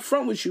being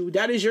upfront with you.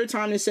 That is your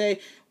time to say,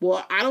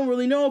 well, I don't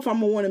really know if I'm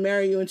going to want to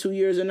marry you in 2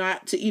 years or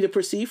not, to either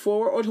proceed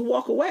forward or to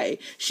walk away.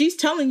 She's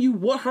telling you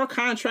what her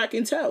contract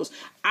entails.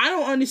 I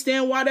don't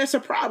understand why that's a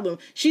problem.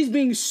 She's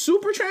being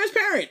super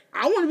transparent.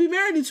 I want to be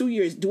married in 2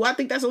 years. Do I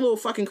think that's a little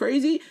fucking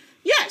crazy?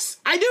 Yes,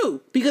 I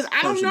do. Because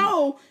I don't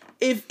know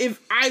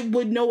if I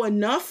would know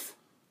enough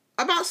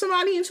about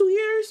somebody in 2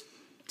 years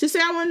to say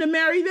I wanted to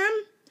marry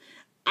them.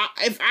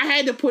 If I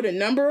had to put a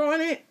number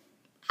on it,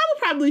 I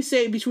would probably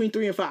say between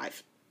 3 and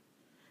 5.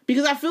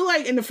 Because I feel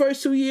like in the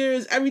first 2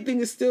 years, everything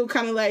is still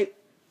kind of like,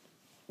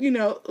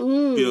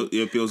 ooh.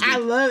 It feels good. I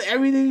love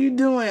everything you're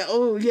doing.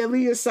 Oh, yeah,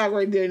 leave your sock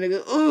right there,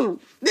 nigga. Ooh,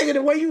 nigga,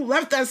 the way you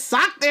left that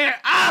sock there.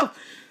 Oh,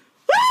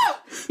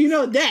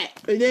 that.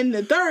 And then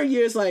the third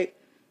year is like,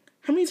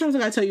 how many times I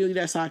gotta tell you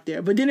that sock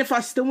there? But then if I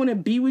still want to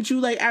be with you,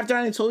 like after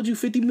I told you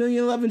 50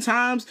 million 11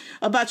 times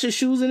about your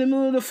shoes in the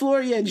middle of the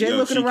floor, yeah, Jay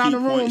looking around the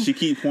room. She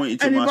keep pointing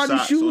to my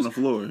socks on the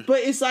floor. But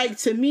it's like,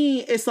 to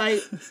me, it's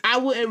like I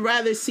wouldn't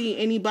rather see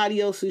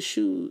anybody else's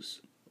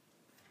shoes.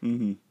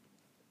 Mm-hmm.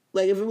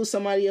 Like if it was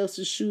somebody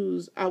else's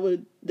shoes, it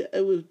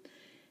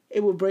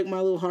would break my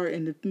little heart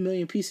into a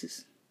million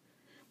pieces.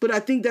 But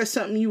I think that's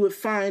something you would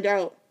find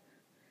out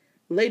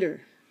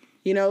later,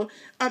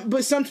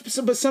 But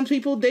some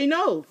people, they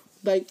know.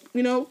 Like,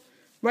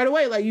 right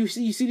away. Like, you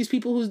see these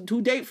people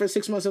who date for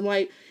 6 months. I'm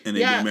like, and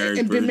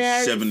they've been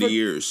married for 70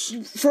 years.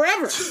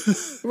 Forever.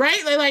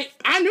 Right? Like,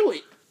 I knew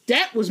it.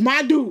 That was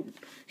my dude.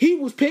 He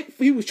was picked.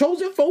 He was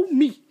chosen for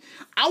me.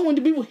 I wanted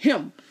to be with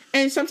him.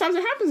 And sometimes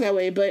it happens that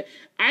way. But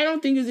I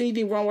don't think there's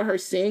anything wrong with her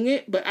saying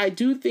it. But I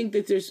do think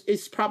that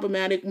it's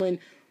problematic when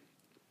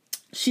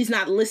she's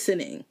not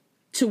listening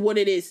to what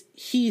it is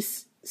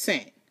he's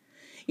saying.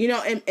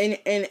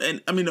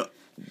 And I mean...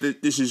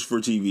 This is for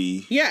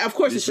TV. Yeah, of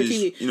course it's for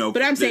TV.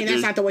 But I'm saying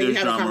that's not the way you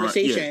have a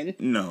conversation. Yeah,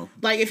 no.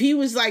 Like if he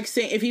was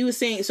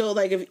saying, so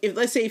like if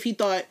let's say if he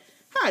thought,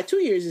 2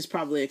 years is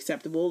probably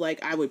acceptable,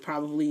 like I would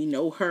probably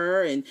know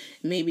her and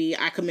maybe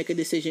I could make a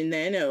decision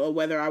then or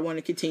whether I want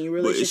to continue a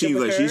relationship with her.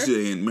 But it seems like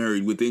she's saying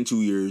married within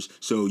 2 years.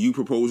 So you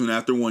proposing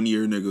after 1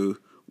 year, nigga.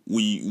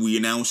 We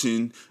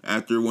announcing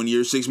after 1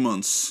 year, 6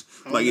 months.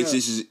 Like it's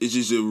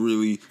just a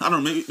really, I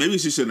don't know, maybe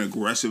it's just an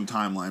aggressive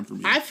timeline for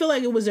me. I feel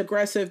like it was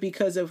aggressive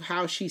because of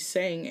how she's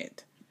saying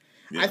it.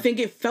 Yeah. I think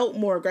it felt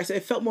more aggressive.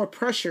 It felt more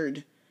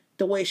pressured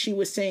the way she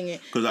was saying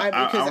it. Because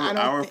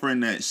our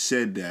friend that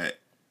said that,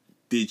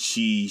 did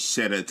she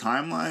set a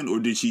timeline or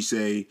did she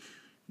say,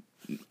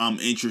 I'm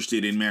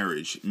interested in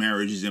marriage.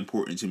 Marriage is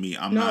important to me.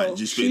 I'm not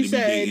just going to be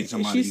dating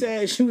somebody. She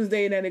said she was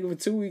dating that nigga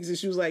for 2 weeks and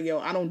she was like, yo,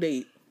 I don't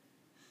date.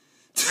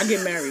 I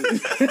get married.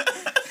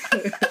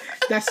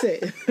 That's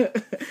it.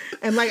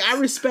 And like I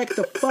respect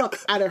the fuck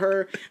out of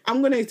her.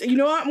 I'm gonna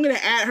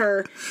add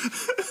her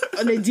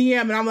on the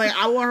DM and I'm like,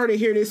 I want her to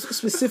hear this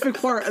specific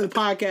part of the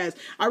podcast.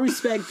 I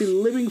respect the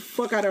living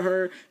fuck out of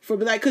her for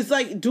like, cause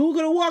like dude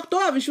could have walked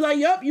off and she's like,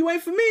 yup, you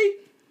ain't for me.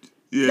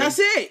 Yeah. That's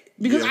it.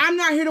 Because I'm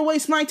not here to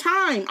waste my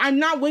time. I'm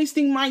not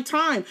wasting my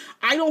time.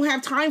 I don't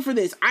have time for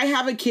this. I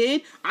have a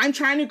kid. I'm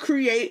trying to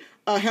create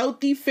a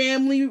healthy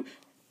family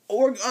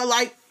or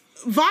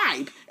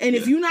vibe. And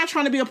if you're not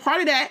trying to be a part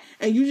of that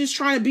and you're just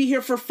trying to be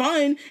here for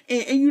fun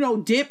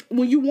and dip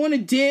when you want to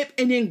dip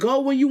and then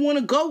go when you want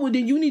to go, well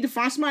then you need to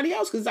find somebody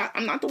else because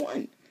I'm not the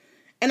one.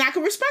 And I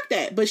can respect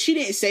that. But she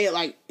didn't say it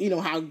like,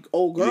 how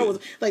old girl was.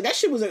 Like that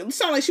shit it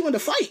sounded like she wanted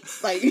to fight.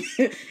 Like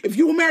if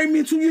you will marry me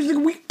in 2 years,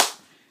 nigga,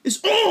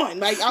 it's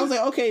on. Like I was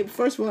like, okay,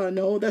 first of all,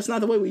 no, that's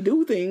not the way we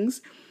do things.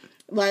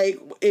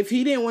 Like if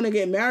he didn't want to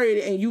get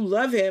married and you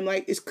love him,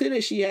 like it's clear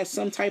that she has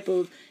some type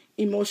of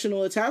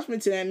emotional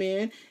attachment to that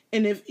man.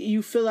 And if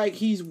you feel like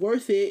he's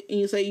worth it and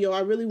you say, yo,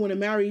 I really want to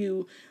marry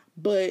you,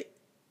 but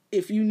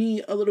if you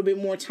need a little bit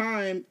more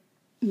time,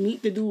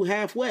 meet the dude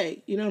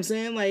halfway. You know what I'm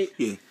saying? Like,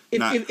 yeah.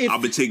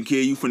 I've been taking care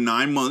of you for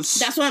 9 months.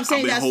 That's what I'm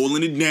saying. I've been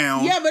holding it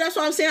down. Yeah, but that's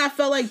what I'm saying. I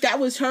felt like that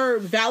was her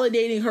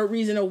validating her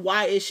reason of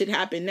why it should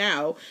happen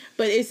now.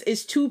 But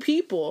it's two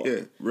people.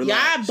 Yeah,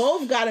 relax. Y'all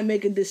both got to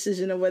make a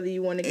decision of whether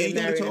you want to get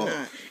married or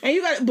not. And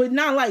you got, but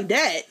not like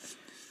that.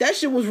 That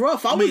shit was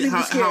rough. I mean,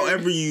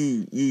 however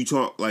you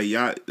talk, like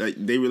y'all, like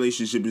their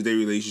relationship is their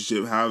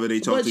relationship. However they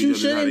talk to each other. But you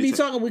shouldn't be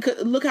talking.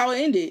 Because look how it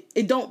ended.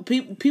 It don't.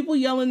 People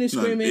yelling and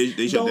screaming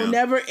don't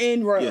never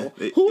end well.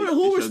 Yeah,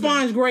 who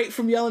responds great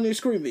from yelling and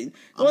screaming?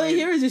 All they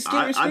hear is just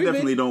screaming. I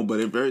definitely don't. But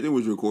if everything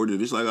was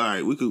recorded, it's like, all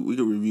right, we could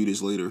review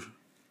this later.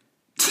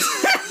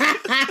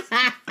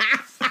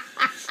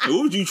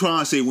 What was you trying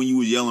to say when you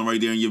was yelling right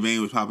there and your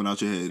vein was popping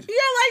out your head? Yeah,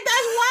 like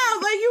that's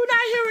wild. Like you're not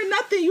hearing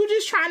nothing. You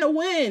just trying to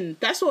win.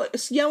 That's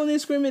what yelling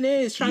and screaming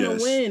is. Trying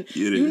to win.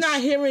 You're not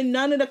hearing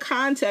none of the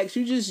context.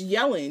 You just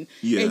yelling.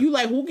 Yeah. And you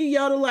like, who can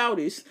yell the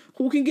loudest?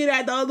 Who can get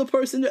at the other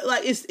person?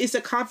 Like it's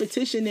a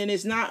competition and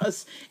it's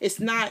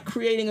not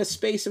creating a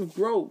space of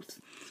growth.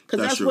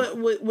 Because that's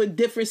what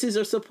differences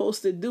are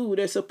supposed to do.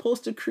 They're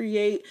supposed to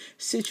create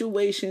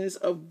situations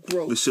of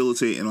growth.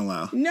 Facilitate and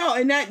allow. No,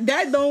 and that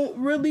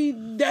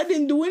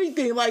didn't do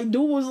anything. Like,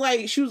 dude was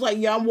like, she was like,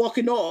 yeah, I'm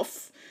walking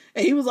off.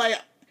 And he was like,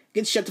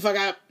 shut the fuck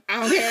up.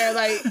 I don't care.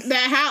 Like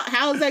that.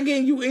 How is that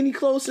getting you any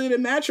closer to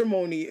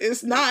matrimony?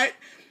 It's not.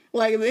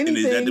 Like, if anything, and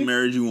is that the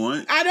marriage you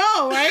want? I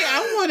know, right?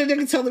 I want a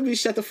nigga telling me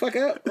shut the fuck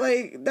up.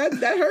 Like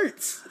that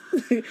hurts.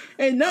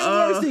 And nothing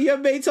worse than your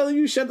mate telling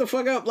you shut the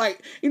fuck up.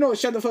 Like,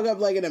 shut the fuck up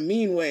like in a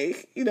mean way.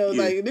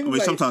 Like I mean,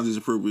 sometimes it's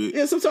appropriate.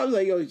 Yeah, sometimes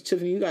like, yo,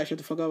 Tiffany, you gotta shut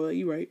the fuck up. Like,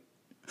 you right.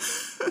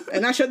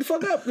 And I shut the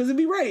fuck up because it'd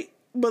be right.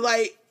 But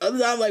like other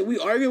times, like we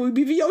argue, we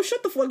beefy, yo,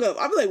 shut the fuck up.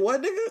 I'd be like,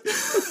 what, nigga?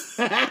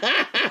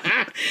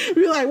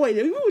 Be like, wait,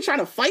 we were trying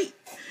to fight.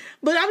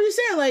 But I'm just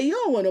saying, like, you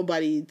don't want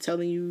nobody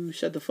telling you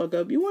shut the fuck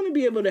up. You want to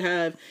be able to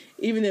have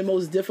even the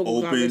most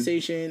difficult open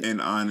conversation and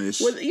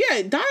honest.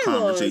 Dialogue.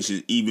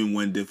 Conversation, even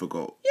when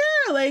difficult.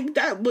 Yeah, like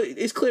that. But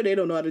it's clear they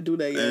don't know how to do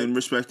that yet. And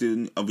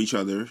respecting of each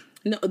other.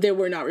 No, they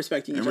were not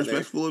respecting each other. And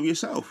respectful of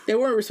yourself. They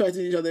weren't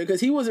respecting each other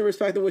because he wasn't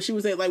respecting what she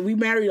was saying. Like, we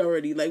married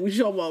already. Like, we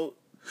talking about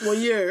 1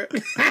 year.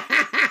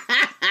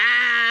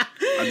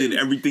 I did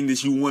everything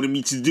that you wanted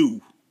me to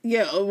do.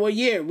 Yeah, 1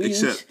 year.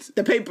 Except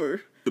the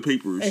paper. The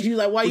papers. And she's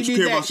like, why you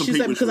did that? She's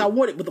like, because I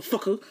want it,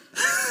 motherfucker.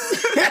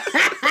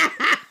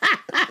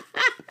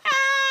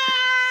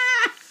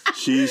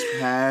 She's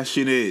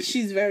passionate.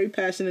 She's very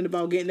passionate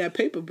about getting that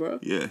paper, bro.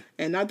 Yeah.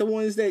 And not the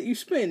ones that you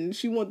spend.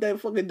 She want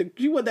that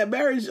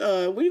marriage,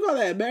 what do you call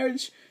that?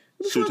 Marriage?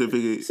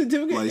 Certificate.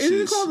 License.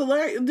 Isn't it called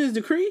this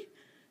decree? Is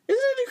it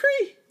a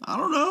decree? I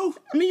don't know.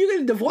 I mean, you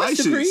get a divorce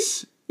decree.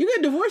 You get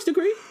a divorce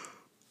decree.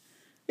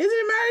 Is it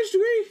a marriage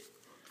degree?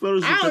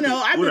 I don't know.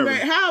 I've been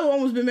married. I've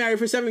almost been married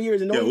for 7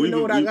 years and don't even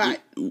know what I got.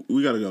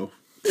 We gotta go.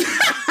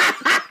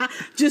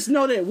 Just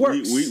know that it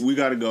works. We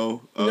gotta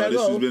go. This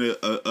has been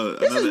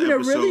another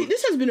episode.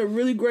 This has been a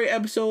really great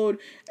episode,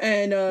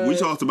 and we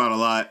talked about a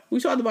lot.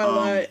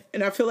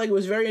 And I feel like it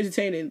was very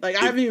entertaining. Like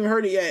I haven't even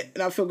heard it yet,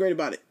 and I feel great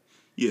about it.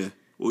 Yeah.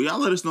 Well, y'all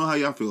let us know how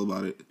y'all feel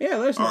about it. Yeah,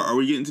 let us know. Are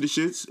we getting to the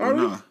shits or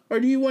not? Or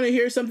do you want to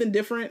hear something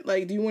different?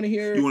 Like, do you want to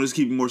hear... You want us to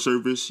keep more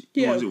surface?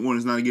 Yeah. You want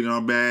us not to get in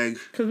our bag?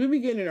 Because we be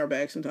getting in our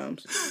bag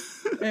sometimes.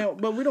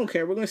 But we don't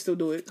care. We're going to still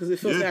do it because it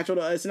feels natural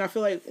to us. And I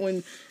feel like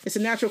when it's a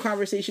natural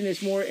conversation,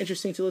 it's more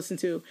interesting to listen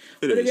to.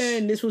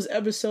 Again, this was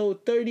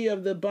episode 30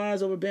 of the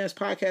Bonds Over Bands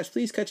podcast.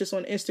 Please catch us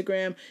on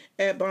Instagram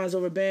at Bonds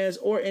Over Bands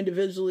or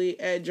individually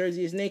at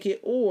Jersey is Naked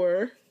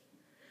or...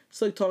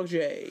 Slick Talk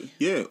J.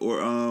 Yeah, or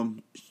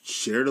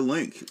share the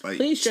link. Like,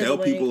 please tell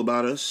people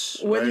about us.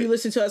 Whether you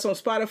listen to us on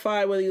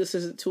Spotify, whether you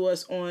listen to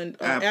us on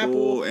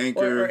Apple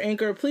Anchor, or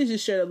Anchor, please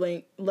just share the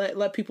link.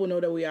 Let people know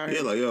that we are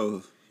here. Yeah, like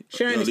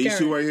sharing is these caring.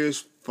 two right here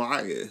is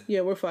fire.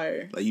 Yeah, we're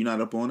fire. Like, you not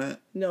up on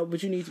that? No,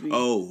 but you need to be.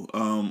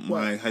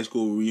 My high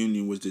school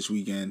reunion was this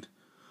weekend.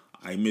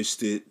 I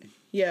missed it.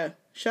 Yeah,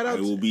 shout out.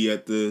 I will be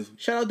at the.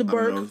 Shout out to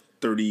Burke.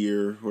 30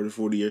 year or the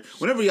 40 year.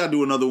 Whenever y'all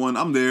do another one,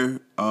 I'm there.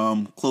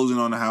 Closing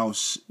on the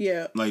house.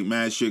 Yeah. Like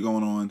mad shit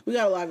going on. We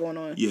got a lot going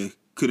on. Yeah.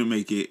 Couldn't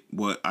make it,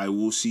 but I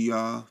will see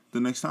y'all the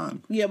next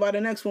time. Yeah, by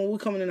the next one, we're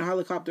coming in a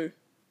helicopter.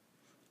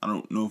 I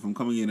don't know if I'm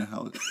coming in a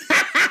helicopter.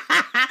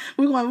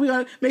 we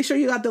gonna make sure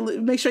y'all got the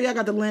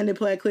landing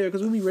pad clear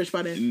because we'll be rich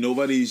by then.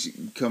 Nobody's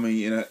coming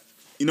in a.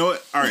 You know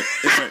what? All right.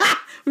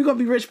 We're gonna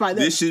be rich by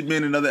then. This has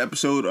been another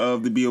episode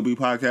of the BOB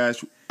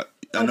podcast.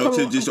 I know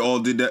Ted just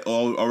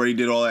already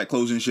did all that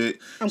closing shit.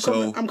 I'm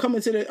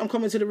coming to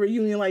the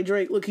reunion like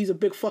Drake. Look, he's a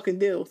big fucking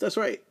deal. That's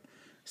right.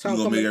 So I'm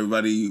gonna make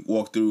everybody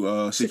walk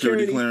through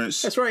security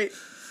clearance. That's right.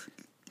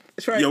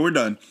 That's right. Yeah, we're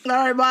done. All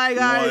right, bye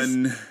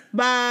guys.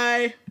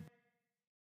 Bye.